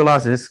you don't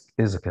realize this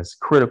is a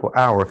critical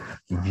hour,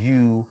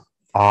 you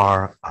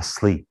are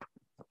asleep.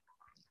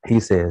 He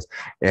says,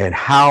 and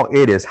how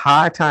it is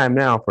high time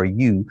now for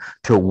you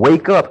to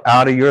wake up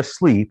out of your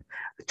sleep,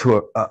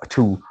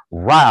 to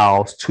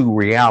rouse to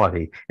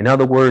reality. In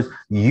other words,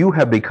 you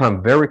have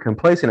become very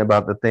complacent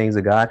about the things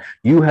of God.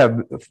 You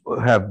have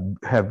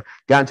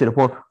gotten to the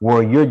point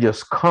where you're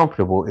just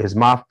comfortable. It's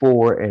my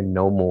four and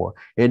no more.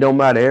 It don't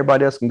matter.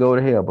 Everybody else can go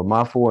to hell, but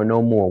my four and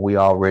no more. We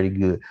already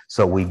good,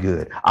 so we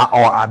good.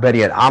 I bet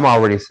yet I'm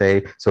already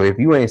saved. So if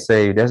you ain't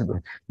saved, that's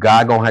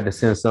God gonna have to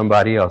send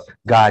somebody else.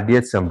 God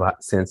did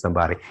send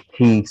somebody.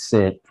 He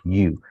sent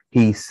you.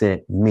 He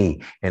sent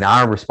me. And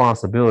our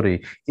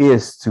responsibility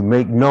is to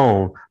make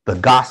known the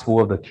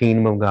gospel of the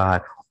kingdom of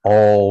God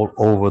all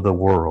over the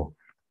world.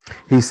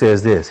 He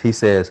says this, he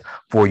says,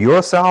 for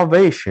your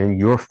salvation,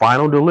 your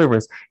final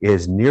deliverance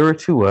is nearer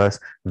to us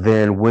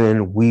than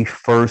when we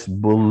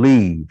first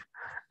believed,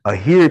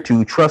 adhered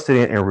to, trusted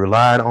in, and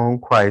relied on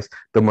Christ,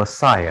 the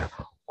Messiah.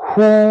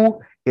 Who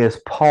is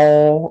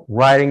Paul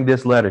writing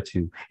this letter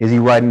to? Is he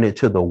writing it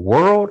to the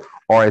world,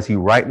 or is he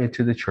writing it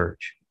to the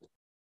church?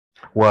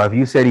 Well, if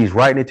you said he's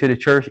writing it to the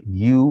church,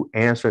 you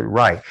answered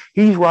right.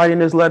 He's writing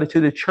this letter to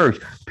the church,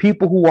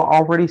 people who are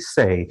already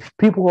saved,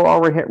 people who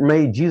already have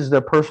made Jesus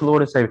their personal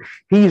Lord and Savior.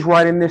 He's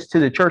writing this to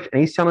the church, and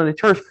he's telling the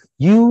church,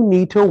 you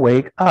need to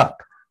wake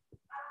up.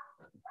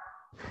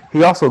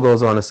 He also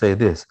goes on to say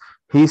this.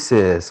 He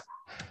says,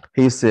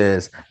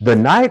 the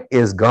night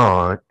is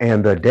gone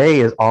and the day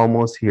is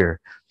almost here.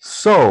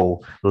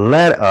 So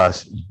let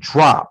us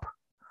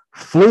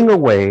fling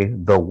away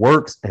the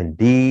works and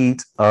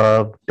deeds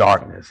of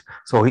darkness.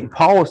 So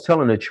Paul is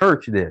telling the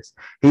church this.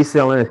 He's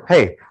telling us,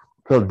 hey,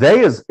 the day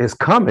is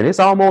coming. It's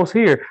almost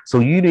here. So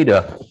you need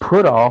to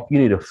you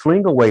need to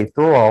fling away,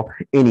 throw off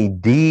any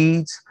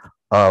deeds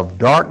of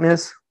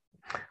darkness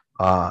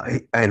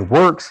and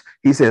works.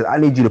 He says, I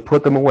need you to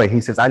put them away.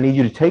 He says, I need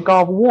you to take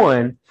off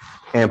one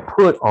and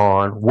put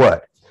on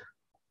what?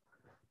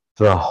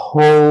 The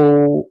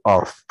whole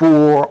or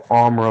full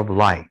armor of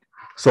light.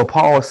 So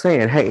Paul is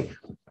saying, hey,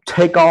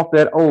 take off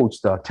that old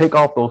stuff. Take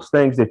off those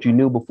things that you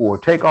knew before.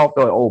 Take off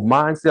the old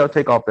mindset.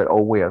 Take off that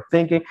old way of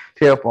thinking.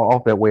 Take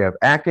off that way of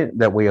acting,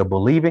 that way of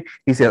believing.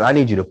 He says, I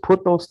need you to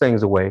put those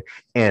things away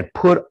and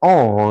put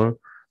on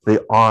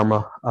the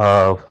armor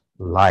of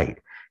light.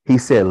 He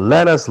said,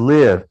 let us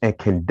live and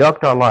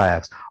conduct our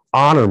lives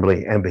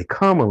honorably and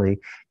becomingly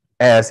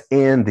as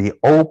in the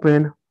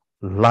open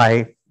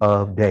light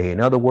of day.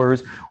 In other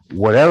words,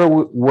 what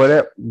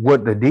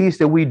the deeds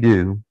that we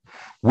do,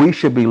 we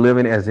should be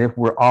living as if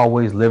we're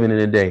always living in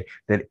the day,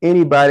 that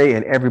anybody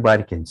and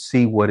everybody can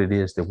see what it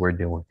is that we're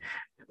doing.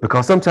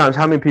 Because sometimes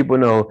how many people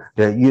know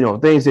that,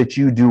 things that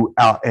you do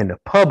out in the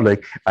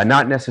public are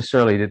not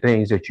necessarily the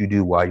things that you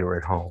do while you're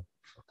at home.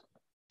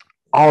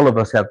 All of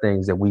us have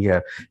things that we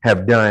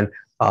have done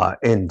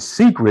in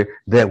secret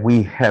that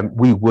we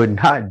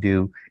would not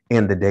do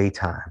in the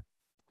daytime.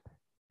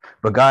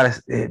 But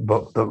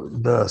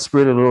the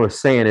Spirit of the Lord is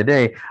saying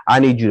today,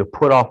 I need you to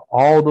put off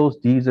all those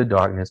deeds of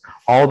darkness,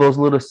 all those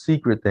little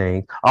secret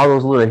things, all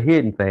those little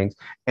hidden things,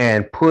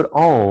 and put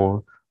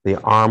on the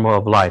armor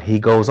of light. He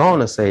goes on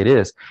to say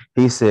this.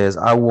 He says,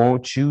 I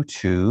want you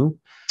to,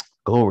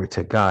 glory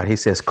to God. He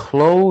says,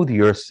 clothe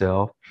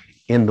yourself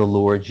in the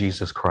Lord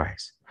Jesus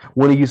Christ.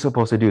 When are you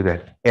supposed to do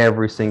that?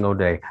 Every single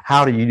day.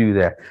 How do you do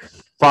that?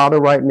 Father,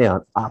 right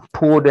now, I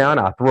throw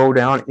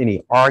down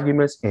any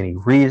arguments, any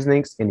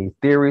reasonings, any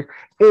theories,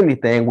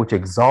 anything which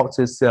exalts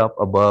itself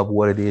above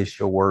what it is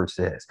your word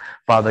says.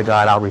 Father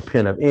God, I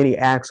repent of any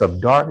acts of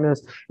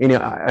darkness,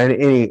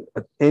 anything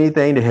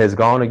that has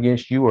gone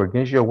against you or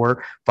against your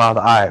word.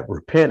 Father, I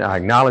repent, I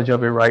acknowledge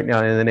of it right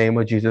now in the name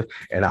of Jesus,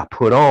 and I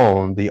put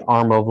on the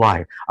armor of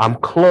light. I'm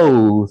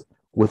clothed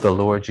with the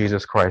Lord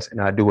Jesus Christ,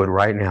 and I do it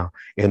right now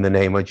in the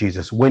name of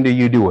Jesus. When do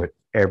you do it?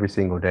 Every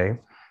single day.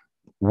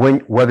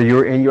 Whether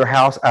you're in your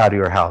house, out of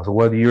your house,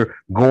 whether you're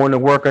going to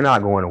work or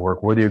not going to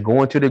work, whether you're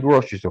going to the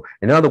grocery store.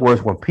 In other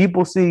words, when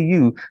people see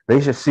you, they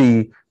should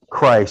see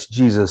Christ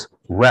Jesus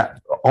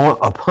wrapped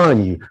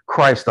upon you,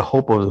 Christ, the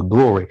hope of the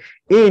glory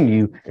in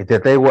you,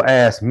 that they will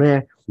ask,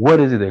 man, what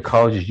is it that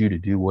causes you to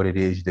do what it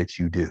is that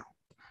you do?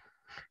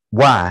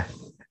 Why?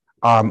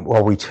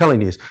 Are we telling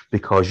this?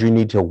 Because you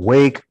need to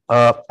wake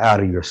up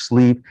out of your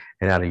sleep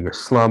and out of your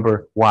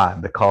slumber. Why?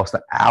 Because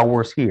the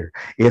hour's here.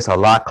 It's a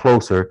lot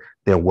closer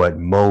than what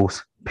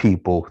most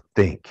people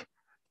think.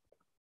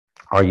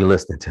 Are you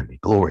listening to me?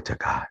 Glory to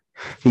God.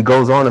 He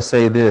goes on to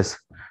say this.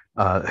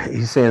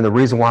 He's saying the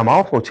reason why I'm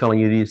also telling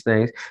you these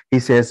things, he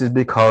says, is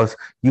because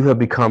you have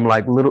become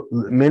like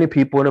many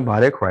people in the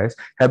body of Christ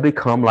have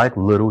become like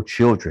little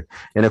children.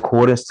 In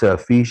accordance to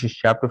Ephesians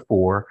chapter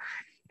 4,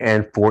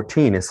 and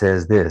 14, it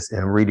says this,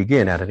 and read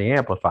again out of the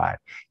Amplified.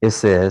 It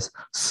says,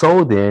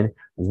 so then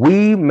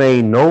we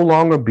may no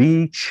longer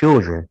be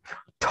children,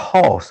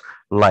 tossed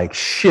like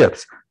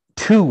ships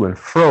to and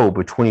fro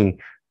between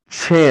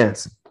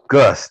chance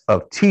gusts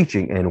of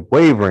teaching and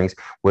waverings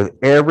with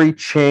every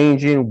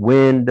changing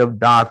wind of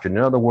doctrine.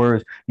 In other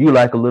words, you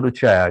like a little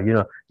child.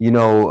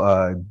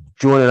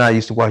 Jordan and I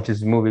used to watch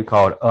this movie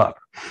called Up.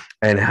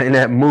 And in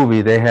that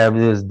movie, they have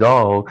this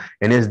dog,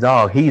 and this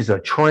dog, he's a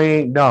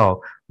trained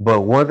dog.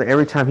 But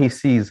every time he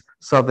sees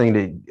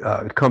something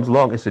that comes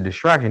along, it's a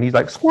distraction. He's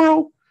like,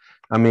 squirrel.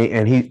 And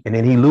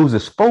then he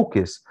loses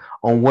focus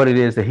on what it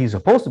is that he's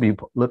supposed to be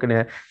looking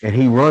at, and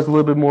he runs a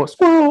little bit more,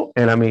 squirrel.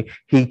 And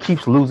he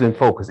keeps losing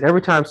focus.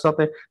 Every time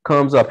something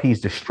comes up,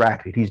 he's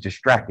distracted. And he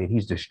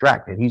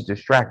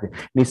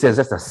says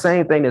that's the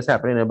same thing that's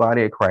happening in the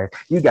body of Christ.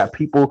 You got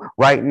people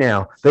right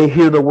now, they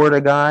hear the word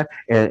of God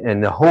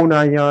and the whole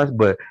 9 yards,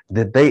 but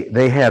that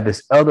they have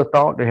this other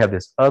thought, they have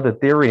this other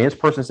theory, and this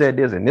person said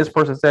this, and this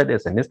person said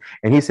this, and this,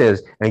 and he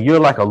says, and you're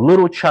like a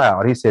little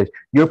child. He says,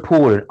 you're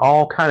pulled in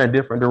all kind of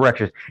different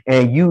directions,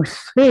 and you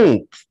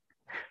think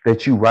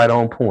that you right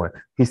on point.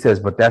 He says,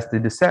 but that's the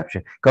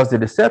deception, because the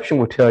deception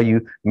will tell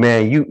you,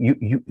 man,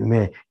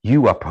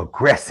 you are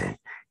progressing.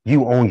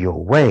 You on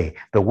your way.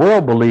 The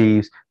world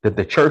believes that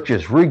the church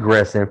is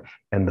regressing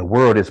and the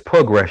world is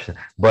progression,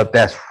 but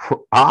that's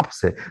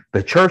opposite.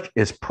 The church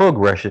is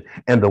progression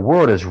and the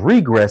world is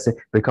regressing,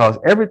 because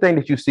everything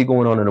that you see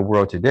going on in the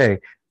world today,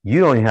 you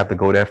don't even have to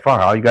go that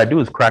far. All you got to do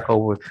is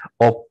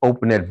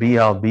open that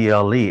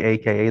BLE,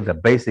 aka the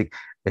basic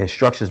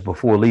instructions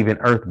before leaving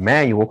Earth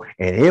manual,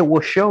 and it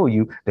will show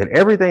you that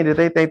everything that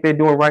they think they're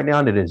doing right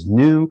now that is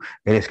new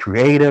and it's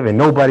creative and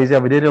nobody's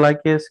ever did it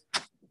like this,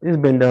 It's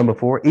been done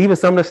before. Even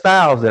some of the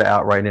styles that are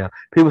out right now.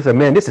 People say,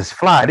 man, this is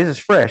fly. This is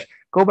fresh.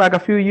 Go back a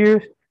few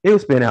years. It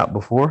was been out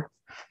before.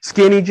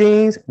 Skinny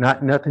jeans,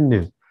 not nothing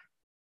new.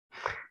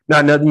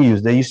 Not nothing new.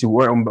 They used to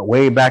wear them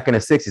way back in the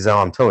 60s. Oh,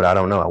 I'm told. I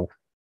don't know.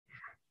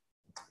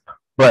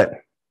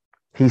 But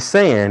he's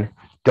saying,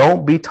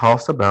 don't be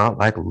tossed about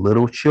like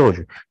little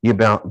children. You're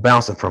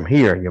bouncing from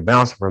here. You're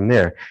bouncing from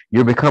there.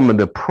 You're becoming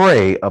the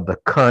prey of the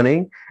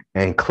cunning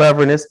and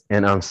cleverness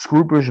and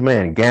unscrupulous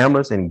man,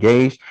 gamblers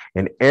engaged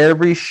in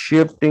every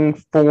shifting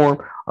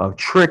form of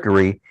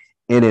trickery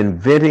in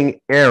inventing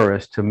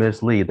errors to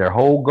mislead. Their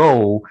whole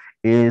goal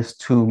is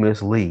to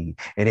mislead.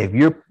 And if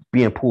you're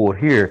being pulled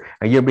here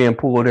and you're being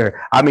pulled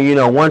there, I mean,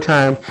 one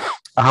time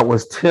I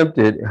was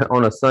tempted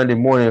on a Sunday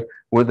morning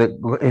with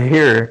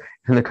here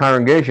in the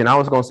congregation. I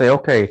was going to say,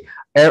 okay,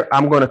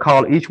 I'm going to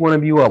call each one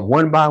of you up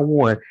one by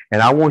one,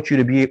 and I want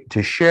you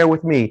to share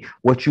with me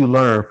what you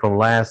learned from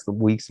last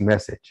week's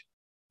message.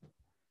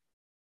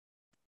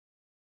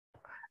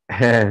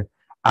 And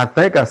I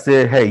think I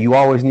said, hey, you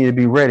always need to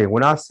be ready.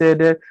 When I said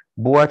that,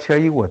 boy, I tell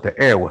you what, the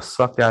air was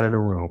sucked out of the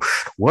room.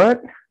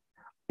 What?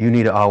 You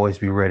need to always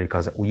be ready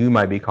because you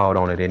might be called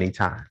on at any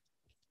time.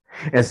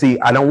 And see,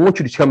 I don't want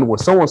you to tell me what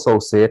so-and-so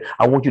said.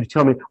 I want you to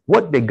tell me,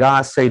 what did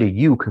God say to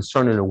you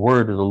concerning the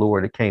word of the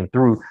Lord that came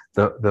through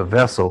the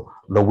vessel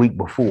the week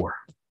before?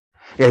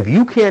 If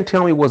you can't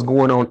tell me what's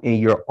going on in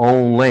your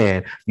own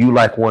land, you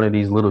like one of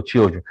these little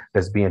children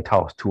that's being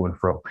tossed to and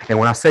fro. And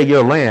when I say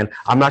your land,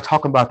 I'm not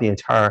talking about the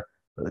entire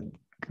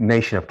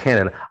nation of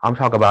Canada. I'm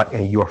talking about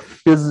in your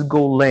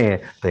physical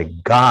land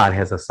that God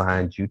has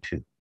assigned you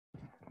to.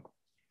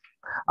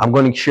 I'm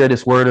going to share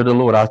this word of the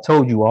Lord. I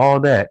told you all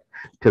that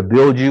to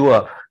build you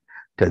up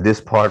to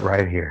this part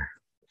right here.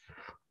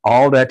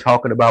 All that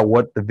talking about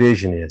what the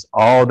vision is,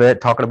 all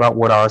that talking about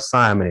what our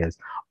assignment is,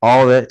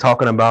 all that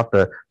talking about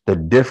the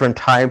different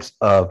types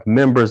of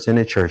members in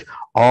the church,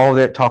 all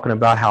that talking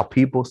about how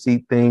people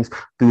see things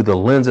through the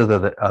lenses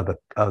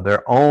of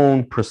their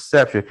own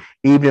perception,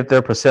 even if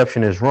their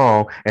perception is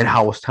wrong, and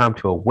how it's time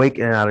to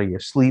awaken out of your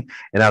sleep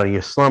and out of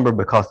your slumber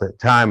because the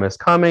time is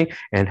coming,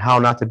 and how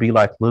not to be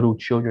like little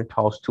children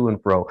tossed to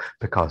and fro,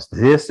 because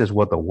this is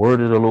what the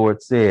word of the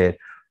Lord said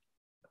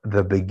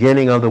the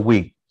beginning of the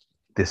week,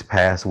 this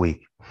past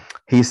week.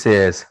 He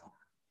says,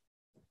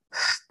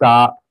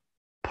 stop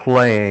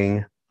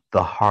playing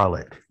the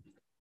harlot.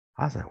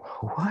 I was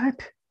like, what?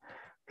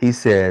 He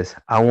says,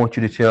 I want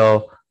you to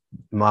tell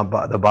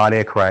the body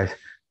of Christ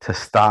to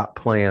stop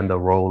playing the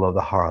role of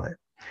the harlot.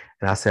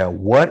 And I said,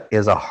 what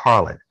is a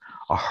harlot?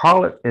 A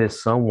harlot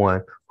is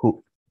someone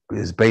who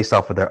is based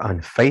off of their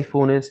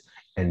unfaithfulness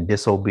and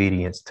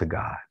disobedience to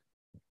God.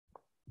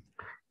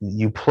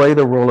 You play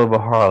the role of a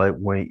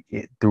harlot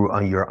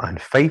through your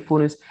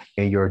unfaithfulness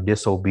and your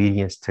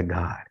disobedience to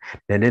God.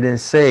 And it didn't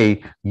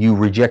say you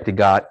rejected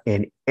God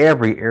in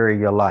every area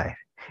of your life.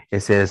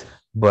 It says,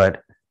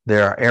 but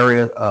there are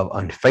areas of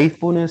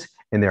unfaithfulness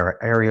and there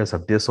are areas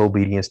of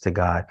disobedience to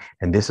God.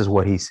 And this is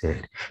what he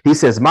said. He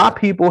says, my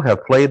people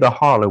have played the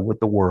harlot with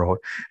the world,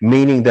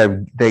 meaning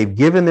that they've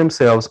given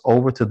themselves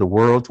over to the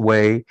world's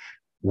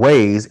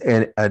ways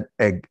and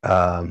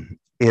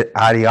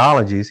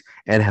ideologies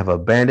and have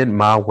abandoned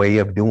my way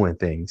of doing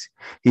things.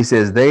 He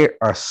says they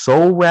are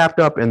so wrapped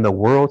up in the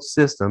world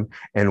system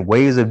and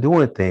ways of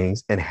doing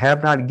things and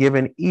have not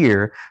given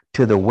ear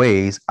to the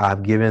ways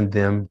I've given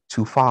them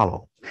to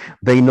follow.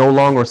 They no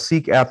longer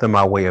seek after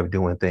my way of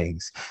doing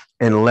things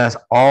unless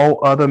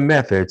all other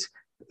methods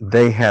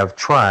they have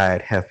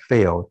tried have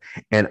failed,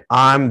 and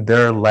I'm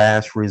their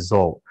last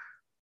result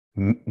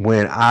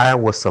when I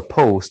was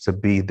supposed to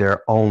be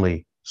their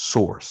only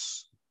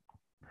source.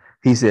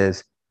 He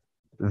says,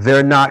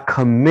 they're not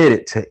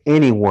committed to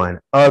anyone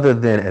other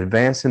than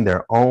advancing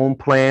their own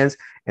plans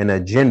and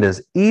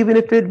agendas, even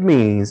if it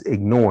means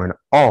ignoring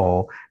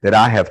all that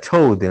I have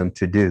told them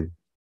to do.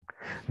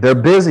 They're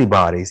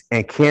busybodies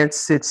and can't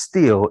sit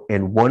still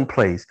in one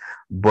place,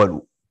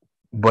 but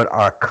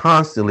are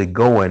constantly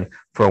going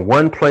from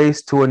one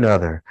place to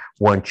another,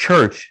 one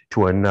church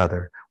to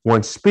another,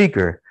 one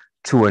speaker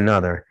to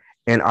another,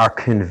 and are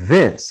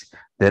convinced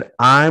that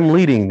I'm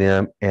leading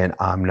them and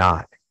I'm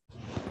not.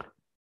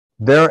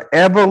 They're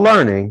ever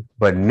learning,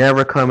 but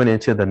never coming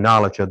into the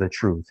knowledge of the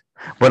truth.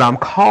 But I'm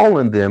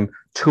calling them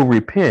to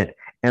repent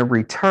and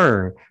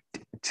return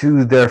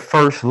to their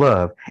first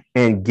love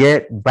and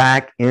get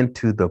back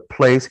into the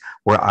place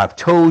where I've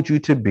told you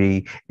to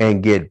be,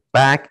 and get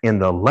back in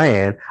the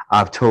land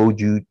I've told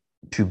you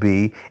to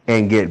be,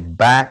 and get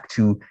back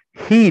to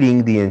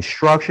heeding the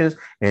instructions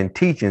and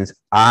teachings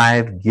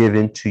I've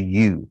given to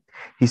you.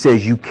 He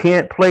says, you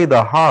can't play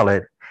the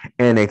harlot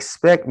and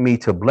expect me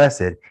to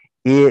bless it.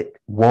 It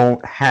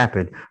won't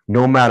happen,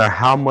 no matter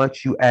how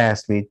much you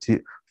ask me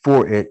to,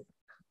 for it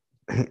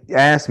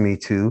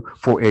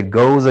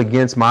goes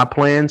against my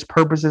plans,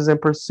 purposes,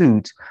 and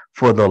pursuits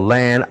for the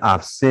land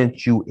I've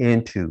sent you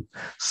into.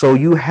 So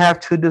you have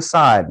to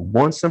decide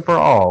once and for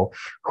all,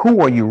 who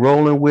are you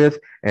rolling with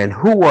and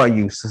who are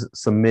you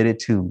submitted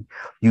to?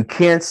 You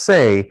can't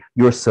say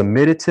you're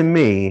submitted to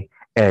me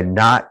and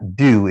not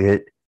do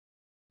it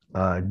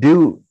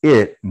Do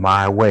it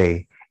my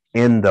way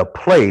in the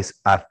place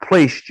I've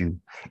placed you.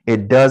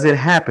 It doesn't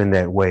happen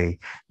that way.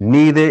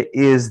 Neither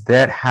is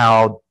that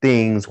how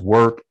things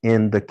work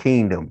in the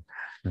kingdom.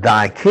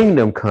 Thy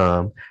kingdom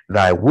come,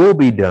 thy will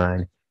be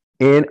done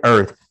in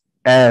earth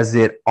as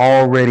it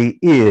already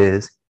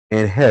is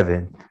in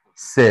heaven,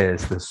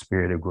 says the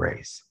Spirit of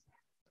grace.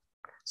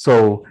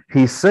 So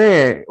he's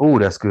saying, oh,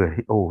 that's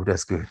good. Oh,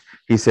 that's good.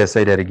 He says,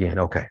 say that again.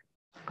 Okay.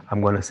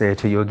 I'm going to say it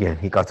to you again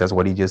because that's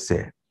what he just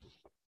said.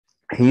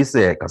 He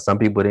said, because some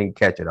people didn't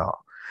catch it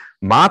all.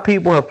 My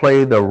people have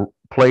played the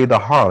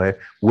harlot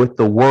with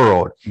the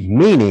world,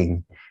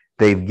 meaning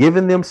they've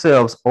given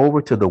themselves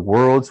over to the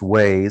world's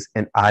ways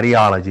and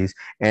ideologies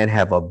and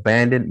have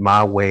abandoned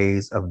my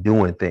ways of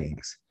doing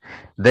things.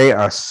 They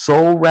are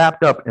so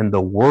wrapped up in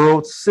the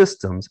world's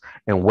systems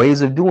and ways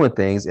of doing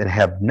things and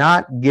have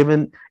not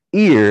given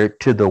ear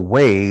to the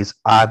ways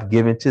I've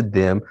given to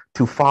them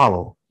to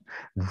follow.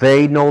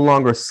 They no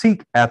longer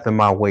seek after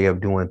my way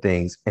of doing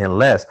things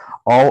unless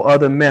all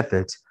other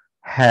methods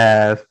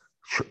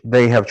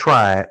they have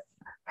tried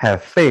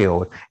have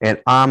failed,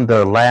 and I'm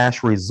their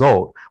last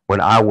result when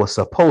I was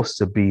supposed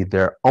to be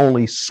their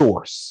only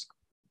source.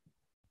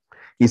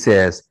 He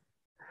says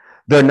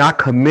they're not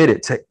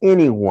committed to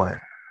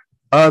anyone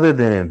other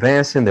than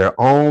advancing their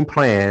own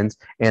plans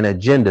and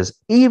agendas,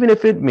 even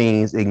if it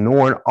means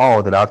ignoring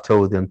all that I've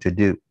told them to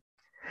do.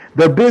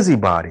 They're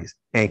busybodies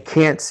and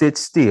can't sit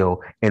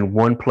still in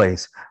one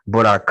place,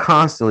 but are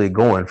constantly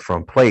going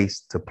from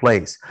place to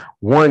place,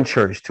 one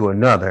church to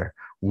another,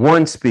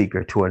 one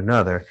speaker to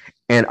another,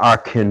 and are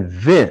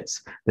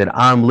convinced that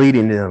I'm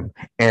leading them,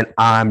 and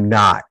I'm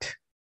not.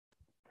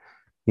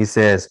 He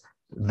says,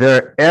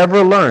 they're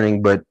ever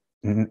learning, but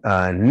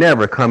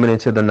never coming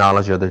into the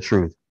knowledge of the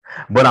truth.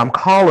 But I'm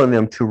calling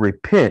them to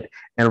repent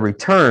and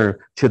return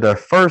to their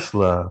first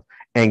love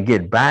and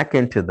get back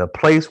into the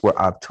place where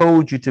I've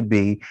told you to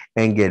be,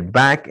 and get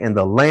back in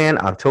the land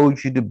I've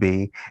told you to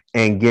be,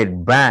 and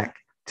get back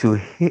to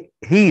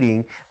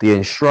heeding the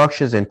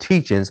instructions and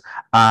teachings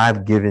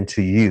I've given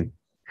to you.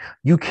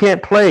 You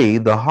can't play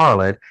the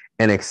harlot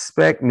and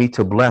expect me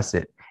to bless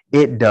it.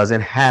 It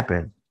doesn't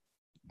happen.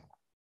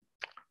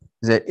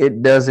 That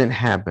it doesn't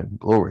happen.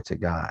 Glory to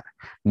God.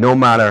 No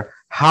matter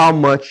how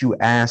much you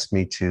ask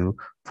me to,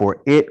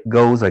 for it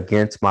goes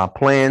against my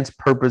plans,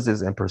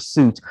 purposes, and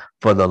pursuits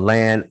for the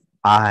land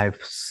I've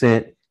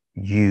sent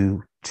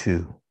you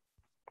to.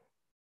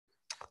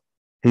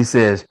 He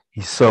says,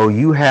 so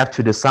you have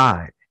to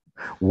decide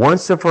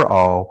once and for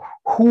all,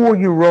 who are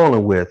you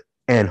rolling with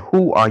and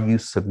who are you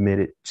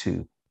submitted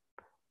to?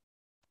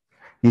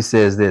 He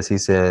says this, he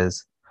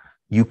says,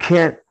 you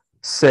can't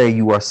say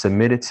you are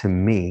submitted to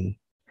me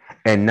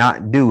and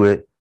not do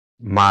it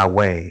my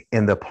way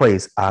in the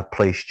place I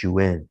placed you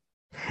in.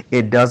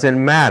 It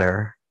doesn't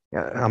matter.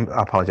 I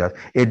apologize.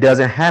 It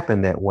doesn't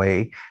happen that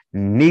way.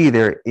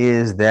 Neither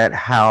is that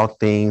how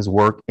things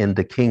work in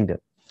the kingdom.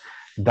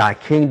 Thy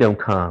kingdom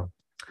come.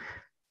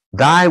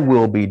 Thy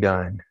will be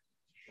done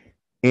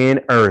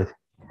in earth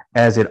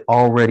as it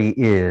already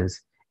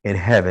is in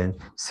heaven,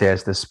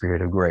 says the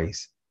Spirit of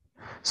grace.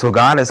 So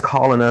God is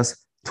calling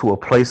us to a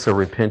place of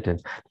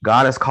repentance.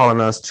 God is calling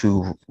us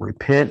to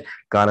repent.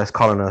 God is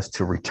calling us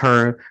to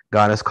return.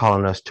 God is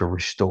calling us to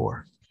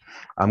restore.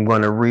 I'm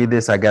going to read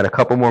this. I got a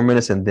couple more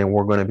minutes and then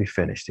we're going to be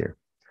finished here.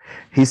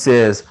 He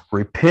says,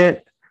 repent,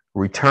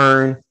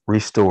 return,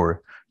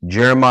 restore.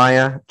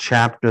 Jeremiah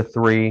chapter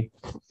 3.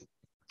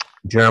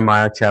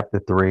 Jeremiah chapter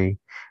 3.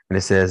 And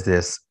it says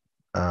this.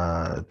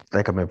 I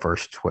think I'm in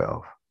verse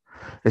 12.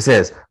 It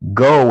says,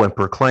 go and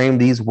proclaim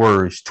these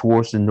words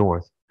towards the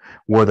north,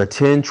 where the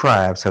 10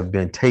 tribes have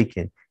been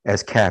taken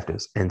as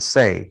captives, and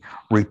say,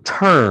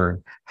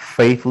 return,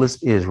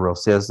 faithless Israel,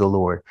 says the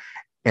Lord,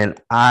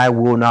 and I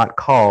will not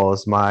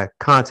cause my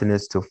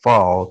countenance to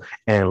fall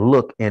and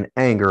look in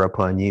anger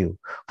upon you.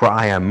 For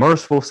I am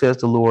merciful, says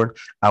the Lord.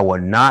 I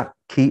will not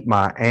keep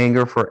my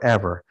anger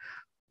forever.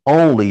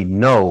 Only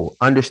know,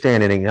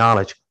 understand, and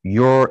acknowledge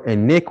your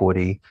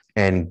iniquity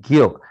and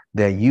guilt,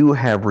 that you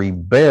have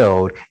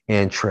rebelled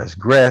and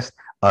transgressed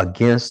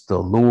against the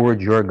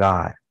Lord your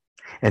God,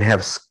 and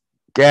have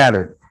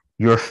scattered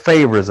your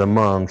favors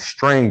among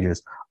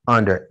strangers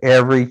under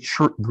every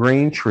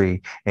green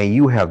tree, and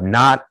you have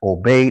not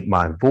obeyed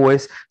my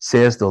voice,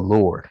 says the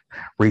Lord.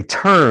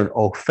 Return,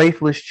 O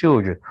faithless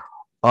children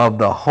of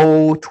the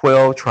whole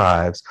 12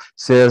 tribes,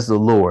 says the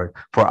Lord,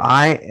 for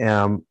I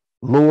am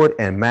Lord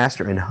and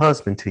master and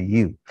husband to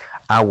you.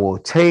 I will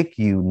take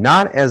you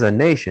not as a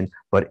nation,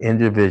 but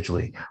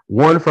individually,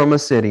 one from a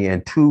city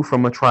and two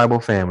from a tribal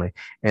family,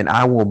 and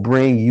I will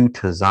bring you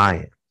to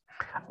Zion.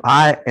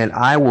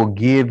 I will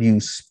give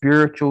you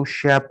spiritual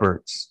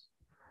shepherds.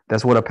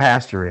 That's what a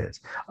pastor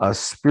is, a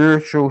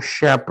spiritual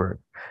shepherd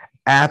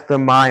after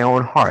my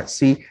own heart.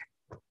 See,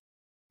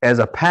 as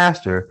a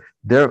pastor,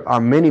 there are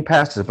many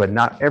pastors, but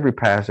not every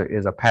pastor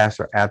is a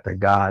pastor after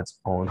God's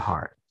own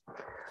heart.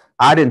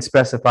 I didn't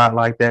specify it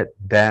like that.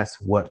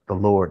 That's what the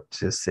Lord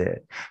just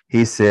said.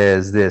 He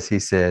says this. He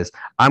says,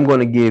 I'm going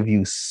to give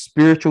you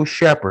spiritual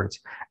shepherds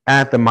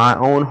after my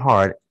own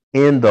heart,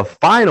 in the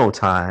final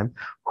time,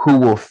 who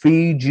will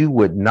feed you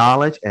with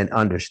knowledge and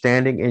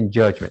understanding and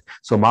judgment.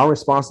 So my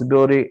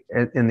responsibility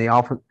in the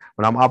office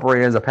when I'm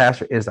operating as a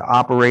pastor is to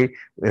operate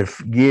and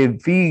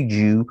feed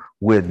you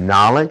with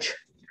knowledge,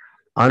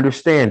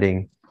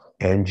 understanding,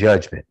 and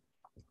judgment.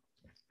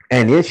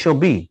 And it shall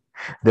be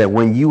that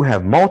when you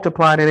have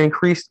multiplied and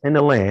increased in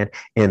the land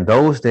in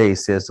those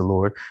days, says the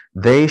Lord,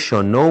 they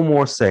shall no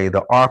more say,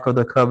 the ark of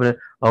the covenant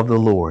of the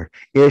Lord.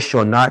 It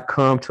shall not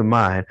come to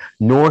mind,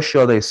 nor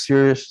shall they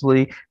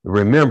seriously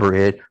remember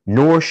it,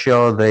 nor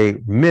shall they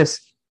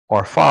miss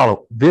or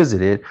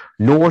visit it,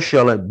 nor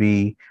shall it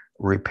be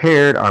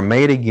repaired or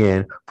made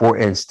again. For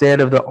instead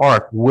of the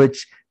ark,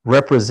 which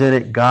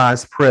represented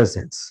God's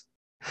presence,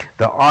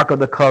 the ark of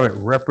the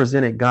covenant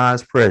represented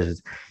God's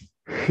presence.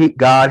 He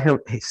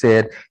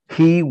said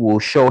he will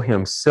show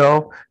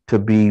himself to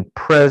be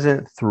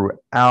present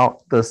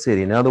throughout the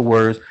city. In other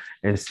words,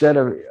 instead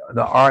of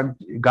the ark,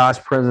 God's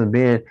presence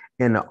being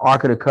in the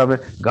ark of the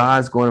covenant,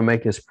 God's going to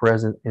make his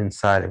presence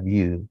inside of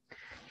you.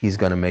 He's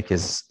going to make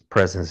his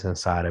presence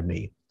inside of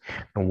me.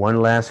 And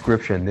one last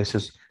scripture, and this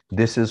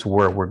is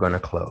where we're going to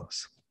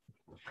close,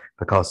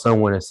 because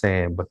someone is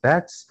saying, but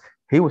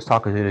he was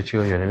talking to the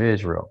children of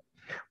Israel.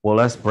 Well,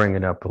 let's bring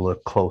it up a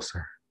little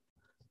closer.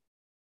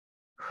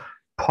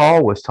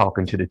 Paul was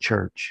talking to the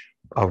church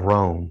of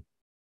Rome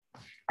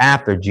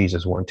after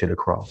Jesus went to the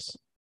cross.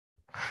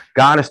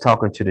 God is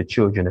talking to the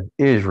children of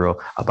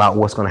Israel about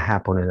what's going to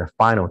happen in the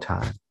final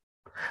time.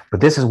 But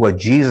this is what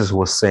Jesus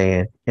was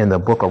saying in the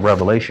book of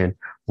Revelation,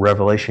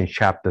 Revelation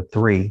chapter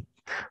 3,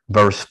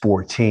 verse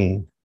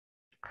 14,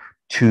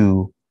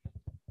 to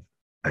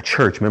a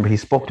church. Remember, he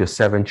spoke to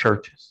 7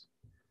 churches,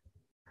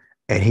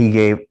 and he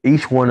gave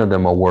each one of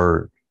them a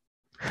word.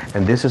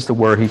 And this is the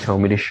word he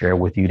told me to share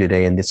with you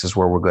today. And this is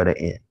where we're going to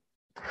end.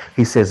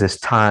 He says it's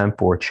time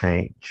for a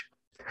change.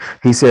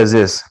 He says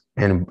this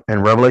in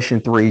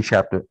Revelation 3,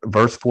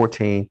 verse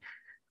 14.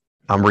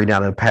 I'm reading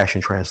out of the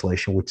Passion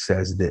Translation, which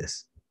says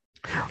this: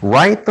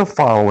 write the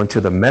following to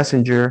the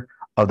messenger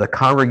of the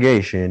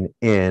congregation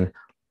in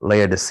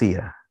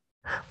Laodicea.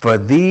 For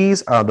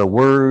these are the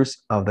words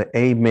of the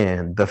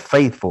Amen, the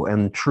faithful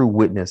and true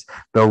witness,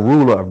 the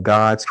ruler of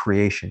God's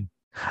creation.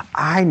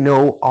 I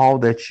know all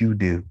that you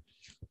do.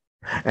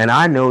 And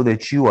I know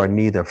that you are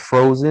neither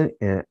frozen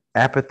in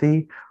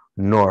apathy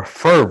nor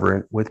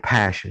fervent with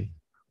passion.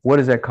 What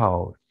is that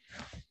called?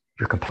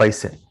 You're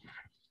complacent.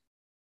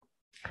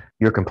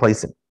 You're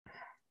complacent.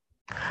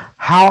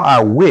 How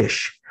I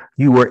wish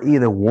you were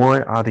either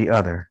one or the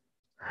other.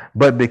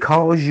 But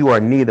because you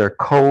are neither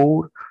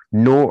cold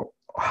nor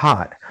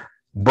hot,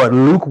 but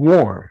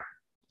lukewarm,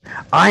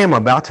 I am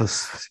about to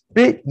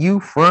spit you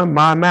from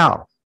my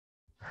mouth.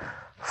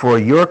 For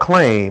your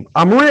claim,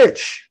 I'm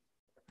rich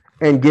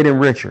and getting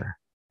richer.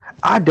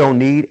 I don't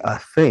need a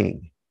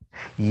thing.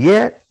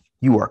 Yet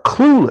you are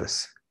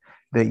clueless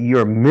that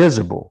you're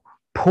miserable,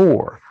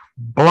 poor,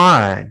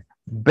 blind,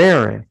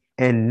 barren,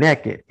 and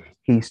naked.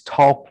 He's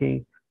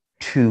talking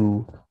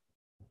to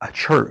a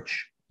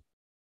church.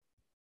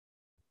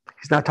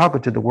 He's not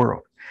talking to the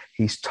world.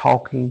 He's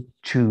talking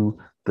to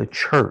the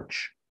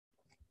church.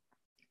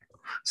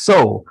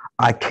 So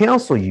I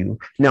counsel you.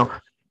 Now,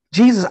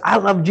 Jesus, I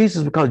love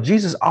Jesus because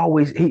Jesus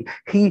always, he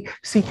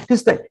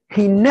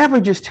never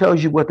just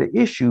tells you what the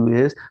issue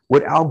is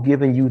without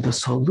giving you the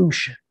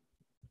solution.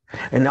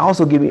 And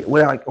also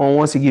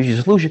once he gives you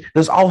the solution,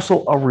 there's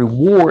also a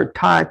reward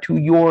tied to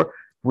your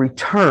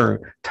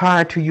return,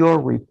 tied to your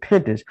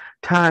repentance,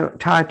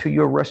 tied to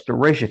your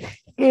restoration,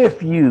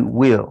 if you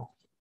will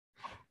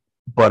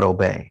but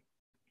obey.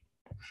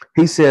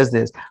 He says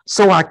this: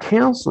 so I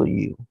counsel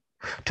you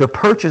to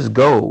purchase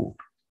gold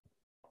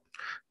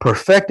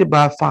perfected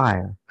by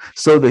fire,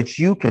 so that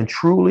you can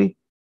truly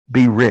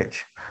be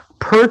rich.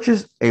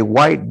 Purchase a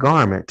white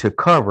garment to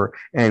cover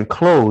and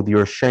clothe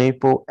your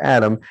shameful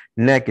Adam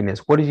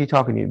nakedness. What is he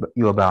talking to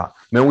you about?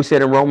 Remember, we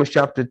said in Romans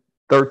chapter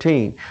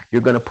 13,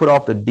 you're going to put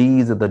off the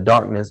deeds of the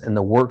darkness and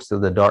the works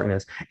of the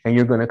darkness, and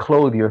you're going to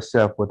clothe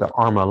yourself with the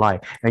armor of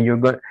light, and you're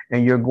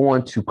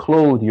going to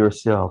clothe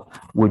yourself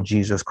with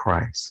Jesus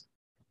Christ.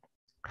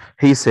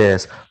 He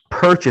says,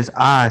 purchase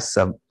eye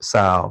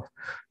salve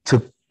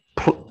to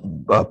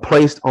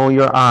placed on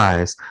your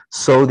eyes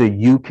so that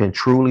you can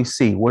truly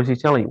see. What is he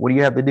telling you? What do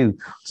you have to do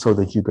so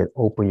that you can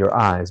open your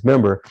eyes?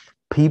 Remember,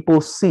 people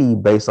see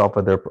based off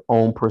of their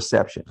own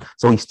perception.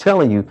 So he's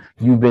telling you,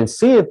 you've been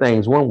seeing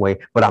things one way,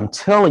 but I'm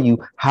telling you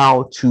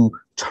how to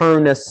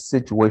turn this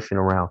situation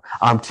around.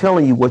 I'm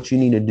telling you what you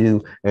need to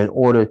do in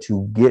order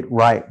to get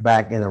right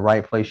back in the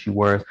right place you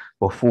were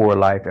before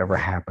life ever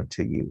happened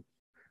to you.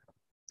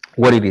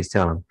 What did he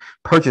tell him?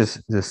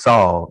 Purchase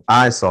the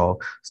eye salve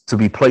to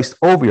be placed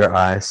over your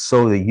eyes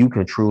so that you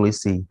can truly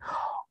see.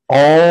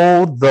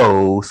 All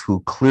those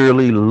who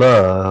clearly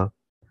love,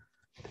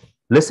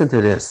 listen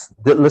to this.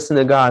 Listen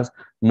to God's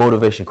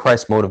motivation,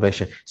 Christ's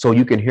motivation, so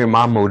you can hear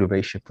my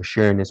motivation for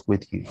sharing this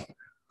with you.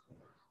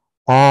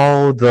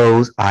 All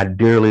those I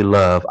dearly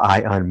love,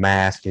 I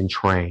unmask and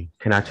train.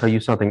 Can I tell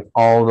you something?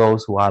 All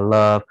those who I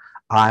love,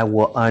 I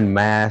will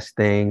unmask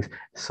things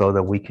so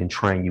that we can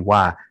train you.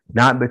 Why?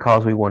 Not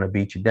because we want to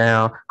beat you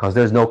down, because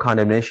there's no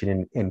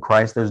condemnation in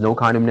Christ. There's no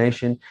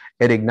condemnation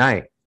at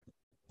Ignite.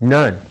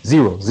 None.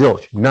 Zero.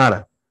 Zilch.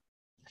 Nada.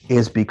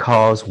 It's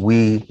because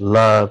we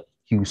love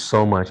you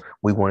so much.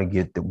 We want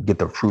to get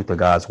the truth of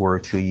God's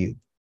word to you.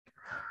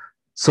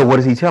 So what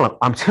does he tell him?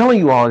 I'm telling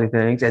you all the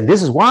things, and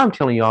this is why I'm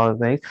telling you all the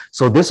things.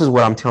 So this is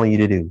what I'm telling you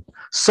to do.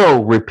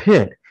 So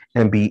repent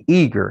and be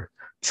eager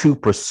to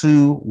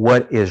pursue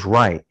what is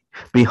right.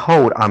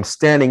 Behold, I'm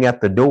standing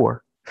at the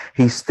door.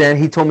 He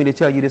told me to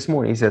tell you this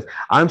morning. He says,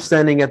 I'm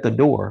standing at the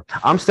door.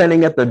 I'm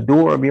standing at the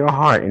door of your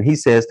heart. And he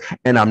says,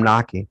 and I'm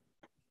knocking.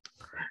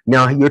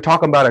 Now you're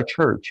talking about a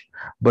church,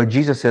 but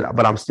Jesus said,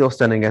 but I'm still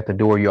standing at the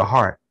door of your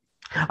heart.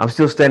 I'm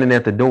still standing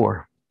at the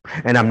door,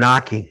 and I'm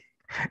knocking,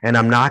 and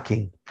I'm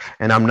knocking,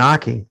 and I'm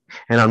knocking,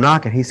 and I'm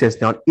knocking. He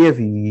says, now if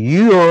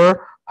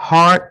your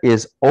heart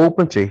is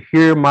open to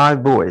hear my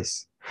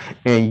voice,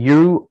 and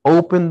you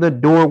open the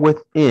door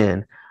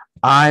within,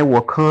 I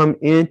will come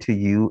into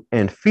you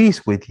and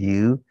feast with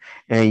you,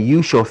 and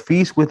you shall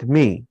feast with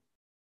me.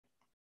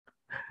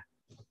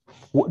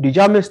 Did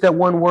y'all miss that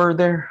one word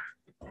there?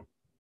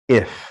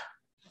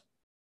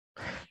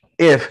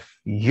 If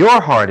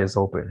your heart is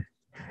open,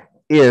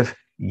 if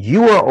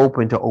you are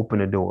open to open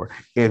the door,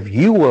 if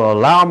you will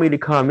allow me to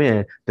come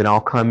in, then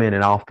I'll come in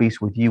and I'll feast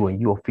with you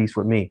and you'll feast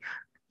with me.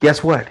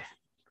 Guess what?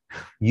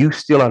 You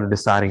still are the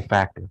deciding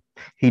factor.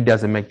 He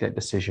doesn't make that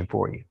decision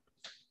for you.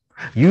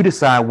 You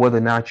decide whether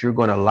or not you're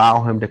going to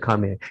allow him to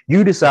come in.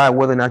 You decide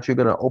whether or not you're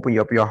going to open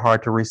up your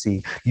heart to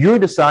receive. You're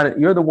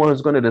the one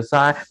who's going to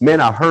decide,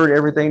 man, I've heard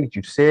everything that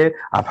you said.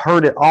 I've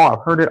heard it all.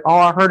 I've heard it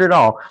all. I've heard it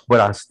all. But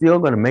I'm still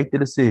going to make the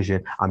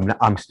decision.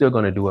 I'm still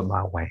going to do it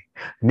my way.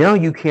 Now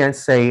you can't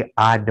say,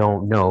 I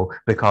don't know,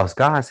 because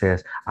God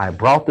says, I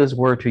brought this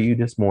word to you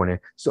this morning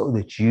so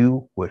that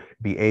you would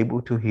be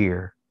able to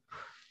hear.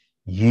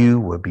 You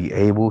would be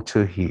able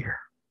to hear.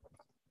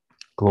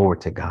 Glory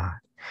to God.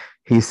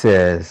 He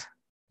says,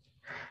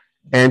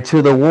 and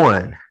to the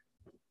one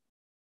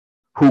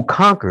who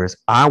conquers,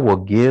 I will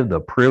give the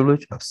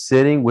privilege of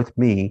sitting with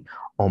me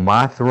on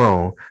my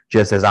throne,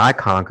 just as I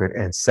conquered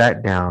and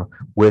sat down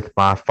with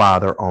my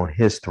Father on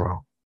his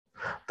throne.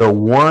 The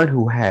one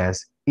who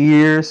has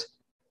ears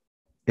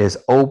is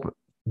open.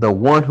 The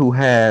one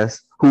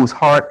whose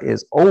heart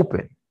is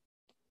open.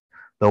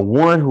 The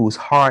one whose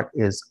heart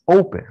is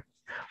open.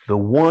 The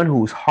one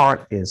whose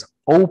heart is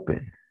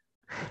open.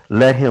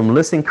 Let him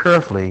listen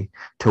carefully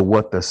to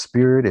what the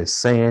Spirit is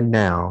saying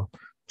now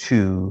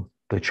to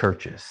the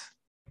churches.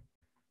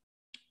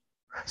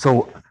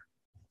 So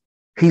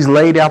he's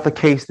laid out the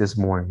case this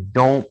morning.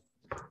 Don't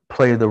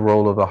play the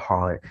role of a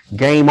harlot.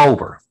 Game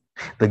over.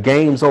 The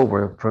game's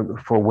over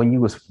for when you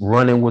was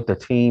running with the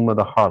team of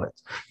the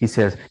harlots. He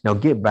says, now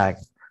get back,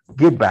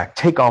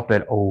 take off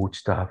that old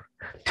stuff.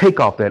 Take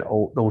off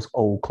those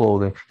old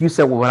clothing. You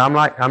said, well,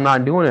 I'm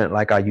not doing it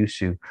like I used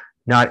to.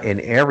 Not in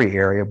every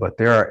area, but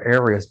there are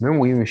areas. Remember,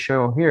 we even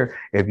show here,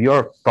 if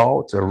your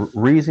thoughts or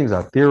reasons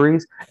or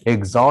theories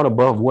exalt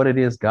above what it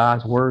is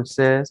God's word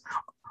says,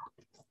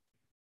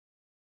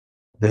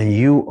 then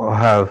you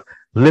have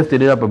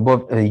lifted it up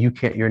above and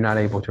you're not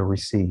able to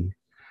receive.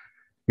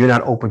 You're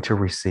not open to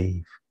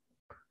receive.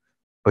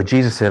 But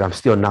Jesus said, I'm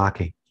still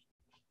knocking.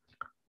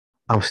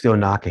 I'm still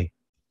knocking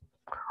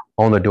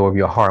on the door of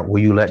your heart.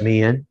 Will you let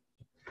me in?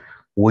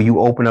 Will you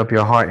open up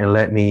your heart and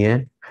let me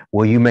in?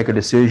 Will you make a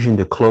decision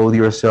to clothe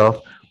yourself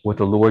with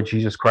the Lord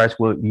Jesus Christ?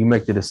 Will you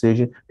make the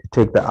decision to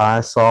take the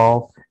eye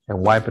salve and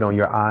wipe it on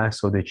your eyes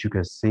so that you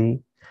can see?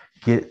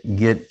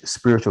 Get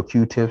spiritual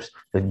Q-tips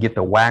to get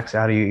the wax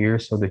out of your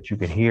ears so that you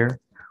can hear?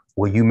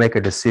 Will you make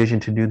a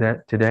decision to do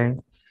that today?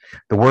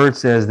 The word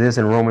says this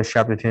in Romans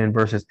chapter 10,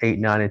 verses 8,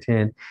 9, and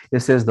 10. It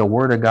says the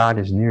word of God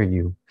is near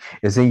you.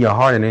 It's in your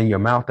heart and in your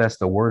mouth. That's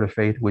the word of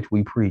faith which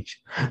we preach.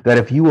 That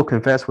if you will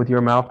confess with your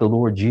mouth the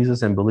Lord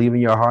Jesus and believe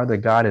in your heart that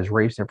God has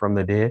raised him from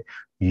the dead,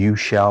 you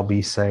shall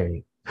be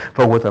saved.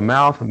 For with the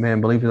mouth,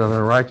 man believes unto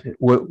the righteous.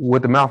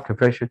 With the mouth,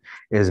 confession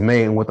is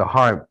made, and with the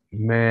heart,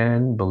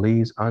 man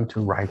believes unto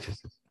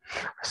righteousness.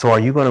 So are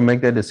you going to make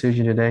that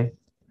decision today?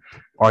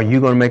 Are you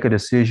going to make a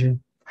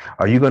decision?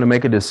 Are you going to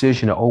make a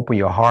decision to open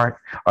your heart?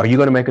 Are you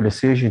going to make a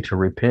decision to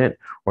repent?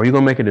 Or are you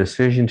going to make a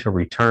decision to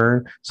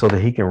return so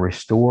that he can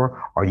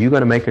restore? Are you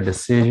going to make a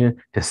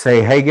decision to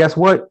say, hey, guess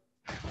what?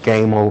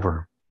 Game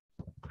over.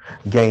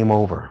 Game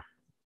over.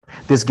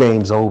 This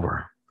game's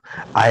over.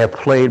 I have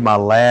played my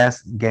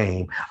last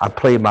game. I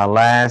played my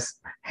last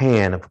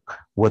hand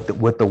with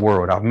the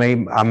world.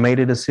 I made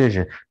a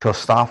decision to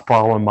stop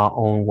following my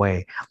own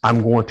way.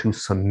 I'm going to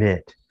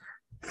submit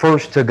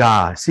first to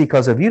God. See,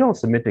 because if you don't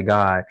submit to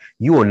God,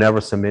 you will never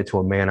submit to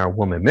a man or a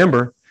woman.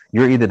 Remember,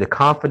 you're either the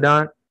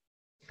confidant,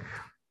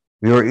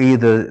 you're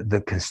either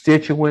the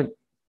constituent,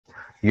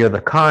 you're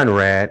the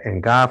Conrad,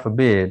 and God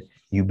forbid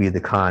you be the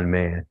con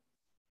man.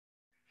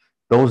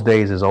 Those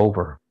days is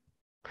over.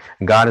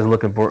 God is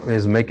looking for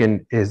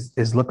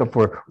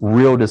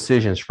real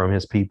decisions from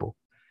his people.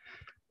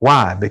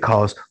 Why?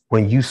 Because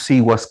when you see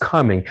what's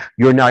coming,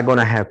 you're not going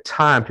to have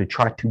time to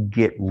try to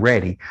get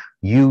ready.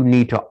 You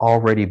need to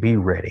already be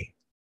ready.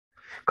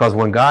 Because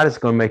when God is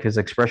going to make his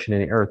expression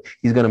in the earth,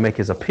 he's going to make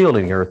his appeal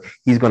in the earth.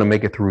 He's going to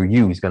make it through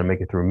you. He's going to make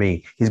it through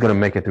me. He's going to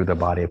make it through the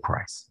body of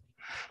Christ.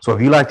 So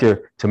if you'd like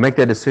to make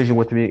that decision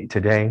with me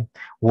today,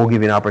 we'll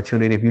give you an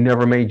opportunity. If you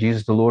never made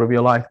Jesus the Lord of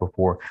your life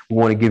before, we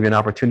want to give you an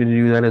opportunity to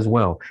do that as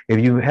well. If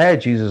you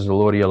had Jesus as the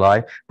Lord of your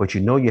life, but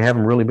you know you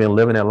haven't really been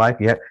living that life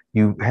yet,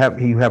 you have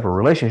a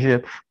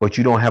relationship, but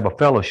you don't have a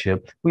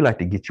fellowship, we like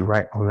to get you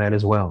right on that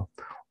as well.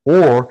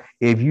 Or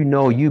if you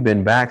know you've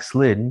been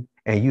backslidden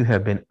and you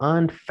have been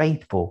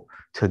unfaithful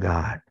to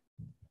God,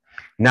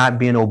 not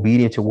being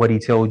obedient to what he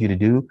told you to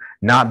do,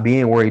 not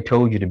being where he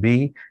told you to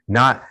be,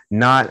 not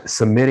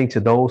submitting to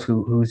those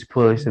who's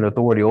placed an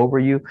authority over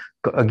you.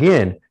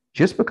 Again,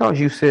 just because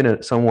you sit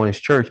in someone's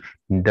church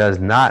does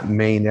not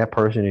mean that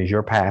person is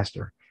your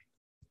pastor.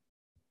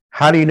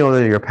 How do you know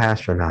they're your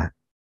pastor or not?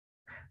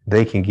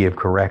 They can give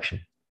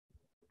correction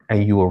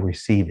and you will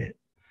receive it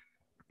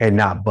and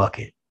not buck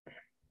it.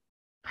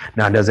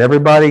 Now, does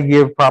everybody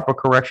give proper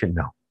correction?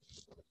 No.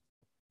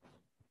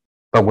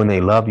 But when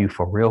they love you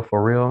for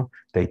real,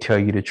 they tell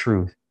you the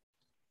truth,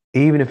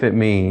 even if it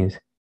means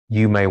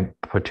you may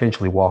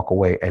potentially walk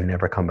away and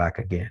never come back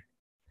again.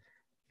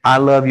 I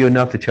love you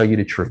enough to tell you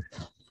the truth,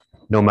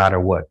 no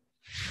matter what.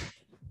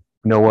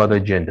 No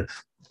other agendas.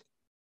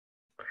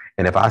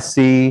 And if I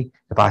see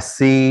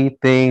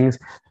things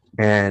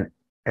and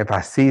if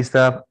I see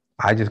stuff,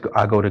 I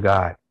go to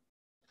God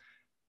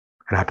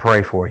and I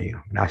pray for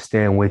you and I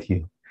stand with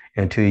you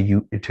until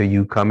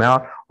you come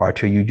out or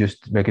until you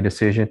just make a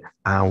decision.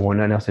 I don't want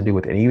nothing else to do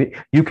with it. And even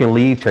you can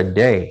leave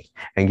today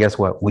and guess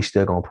what? We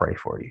still gonna pray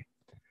for you.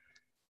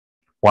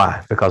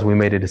 Why? Because we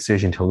made a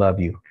decision to love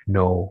you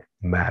no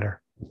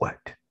matter what.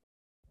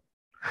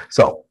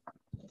 So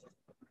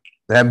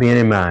that being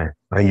in mind,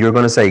 and you're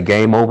going to say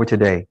game over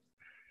today.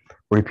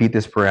 Repeat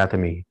this prayer after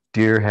me.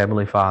 Dear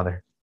Heavenly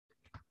Father,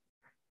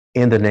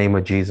 in the name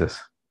of Jesus,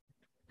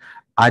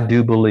 I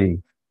do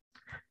believe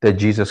that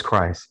Jesus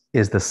Christ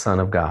is the Son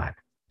of God.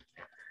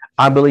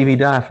 I believe he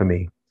died for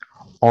me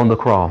on the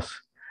cross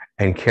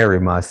and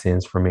carried my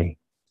sins for me.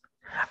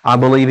 I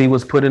believe he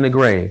was put in the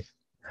grave,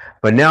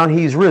 but now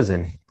he's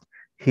risen.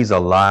 He's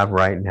alive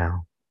right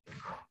now.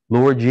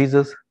 Lord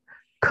Jesus,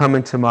 come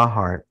into my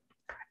heart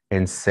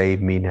and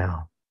save me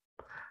now.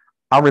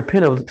 I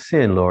repent of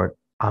sin, Lord.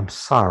 I'm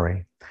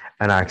sorry,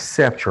 and I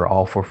accept your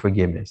offer for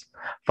forgiveness.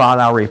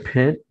 Father, I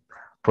repent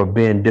for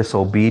being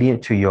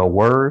disobedient to your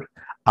word.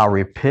 I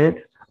repent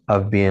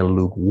of being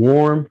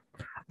lukewarm.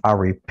 I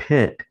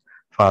repent,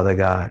 Father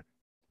God,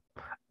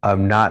 of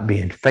not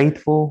being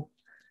faithful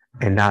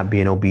and not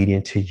being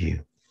obedient to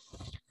you.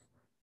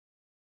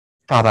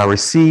 Father, I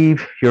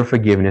receive your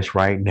forgiveness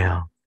right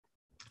now.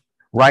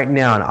 Right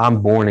now,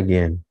 I'm born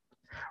again.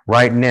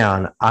 Right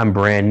now, I'm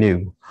brand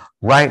new.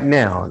 Right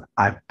now,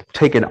 I've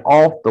taken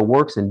off the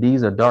works and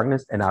deeds of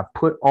darkness and I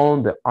put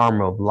on the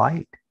armor of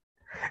light.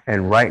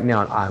 And right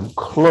now, I'm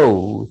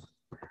clothed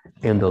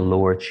in the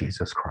Lord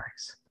Jesus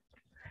Christ.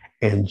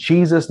 In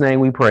Jesus' name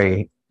we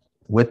pray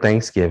with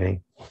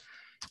thanksgiving.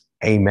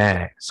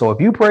 Amen. So if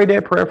you prayed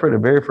that prayer for the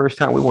very first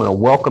time, we want to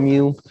welcome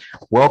you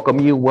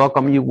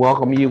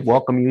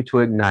to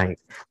Ignite.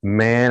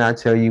 Man, I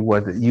tell you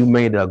what, you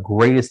made the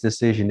greatest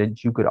decision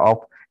that you could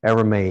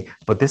ever made.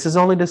 But this is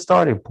only the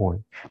starting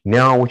point.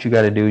 Now what you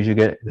got to do is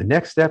the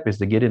next step is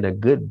to get in a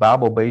good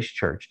Bible-based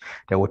church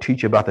that will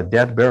teach you about the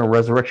death, burial, and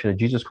resurrection of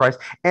Jesus Christ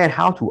and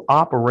how to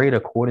operate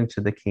according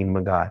to the kingdom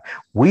of God.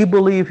 We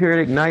believe here at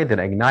Ignite that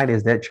Ignite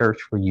is that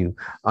church for you.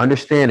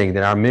 Understanding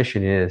that our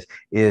mission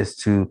is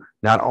to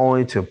not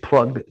only to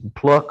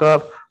pluck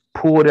up,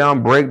 pull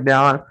down, break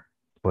down,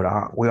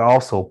 but we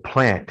also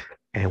plant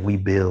and we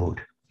build.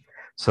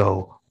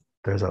 So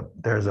there's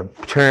a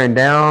tearing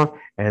down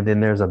and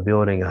then there's a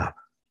building up.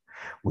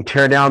 We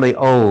tear down the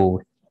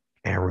old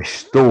and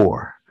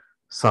restore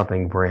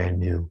something brand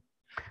new.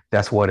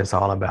 That's what it's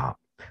all about.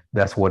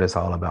 That's what it's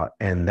all about.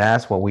 And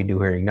that's what we do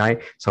here at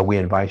Ignite. So we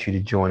invite you to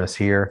join us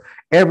here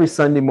every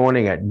Sunday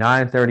morning at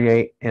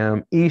 9:30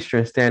 a.m.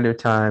 Eastern Standard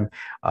Time.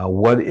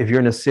 If you're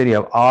in the city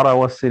of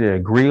Ottawa, city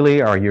of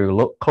Greeley, or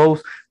you're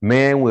close,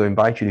 man, we'll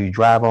invite you to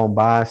drive on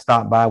by,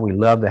 stop by. We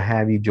love to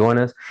have you join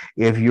us.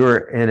 If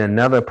you're in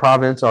another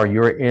province or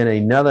you're in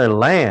another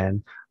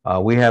land,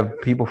 we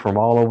have people from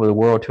all over the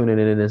world tuning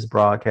in this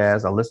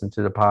broadcast. I listen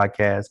to the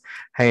podcast.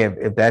 Hey,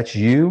 if that's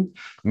you,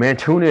 man,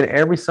 tune in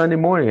every Sunday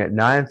morning at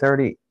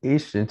 9:30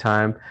 Eastern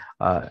Time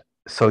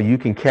so you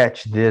can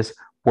catch this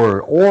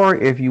word. Or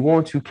if you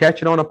want to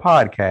catch it on a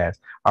podcast,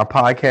 our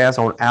podcast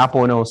on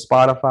Apple and on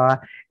Spotify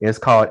is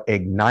called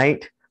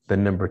Ignite, the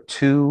number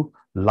 2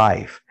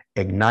 Life.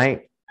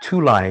 Ignite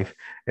 2 Life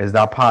is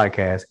our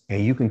podcast,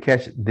 and you can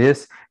catch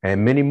this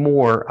and many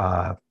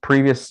more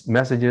previous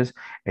messages,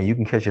 and you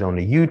can catch it on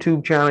the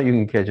YouTube channel. You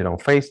can catch it on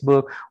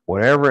Facebook,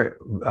 whatever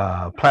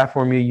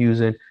platform you're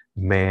using.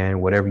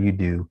 Man, whatever you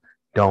do,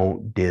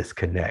 don't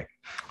disconnect.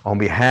 On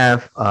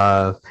behalf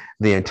of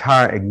the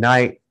entire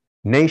Ignite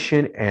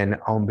Nation. And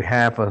on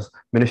behalf of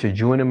Minister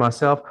Jewin and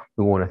myself,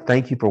 we want to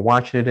thank you for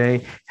watching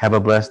today. Have a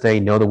blessed day.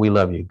 Know that we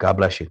love you. God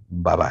bless you.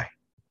 Bye bye.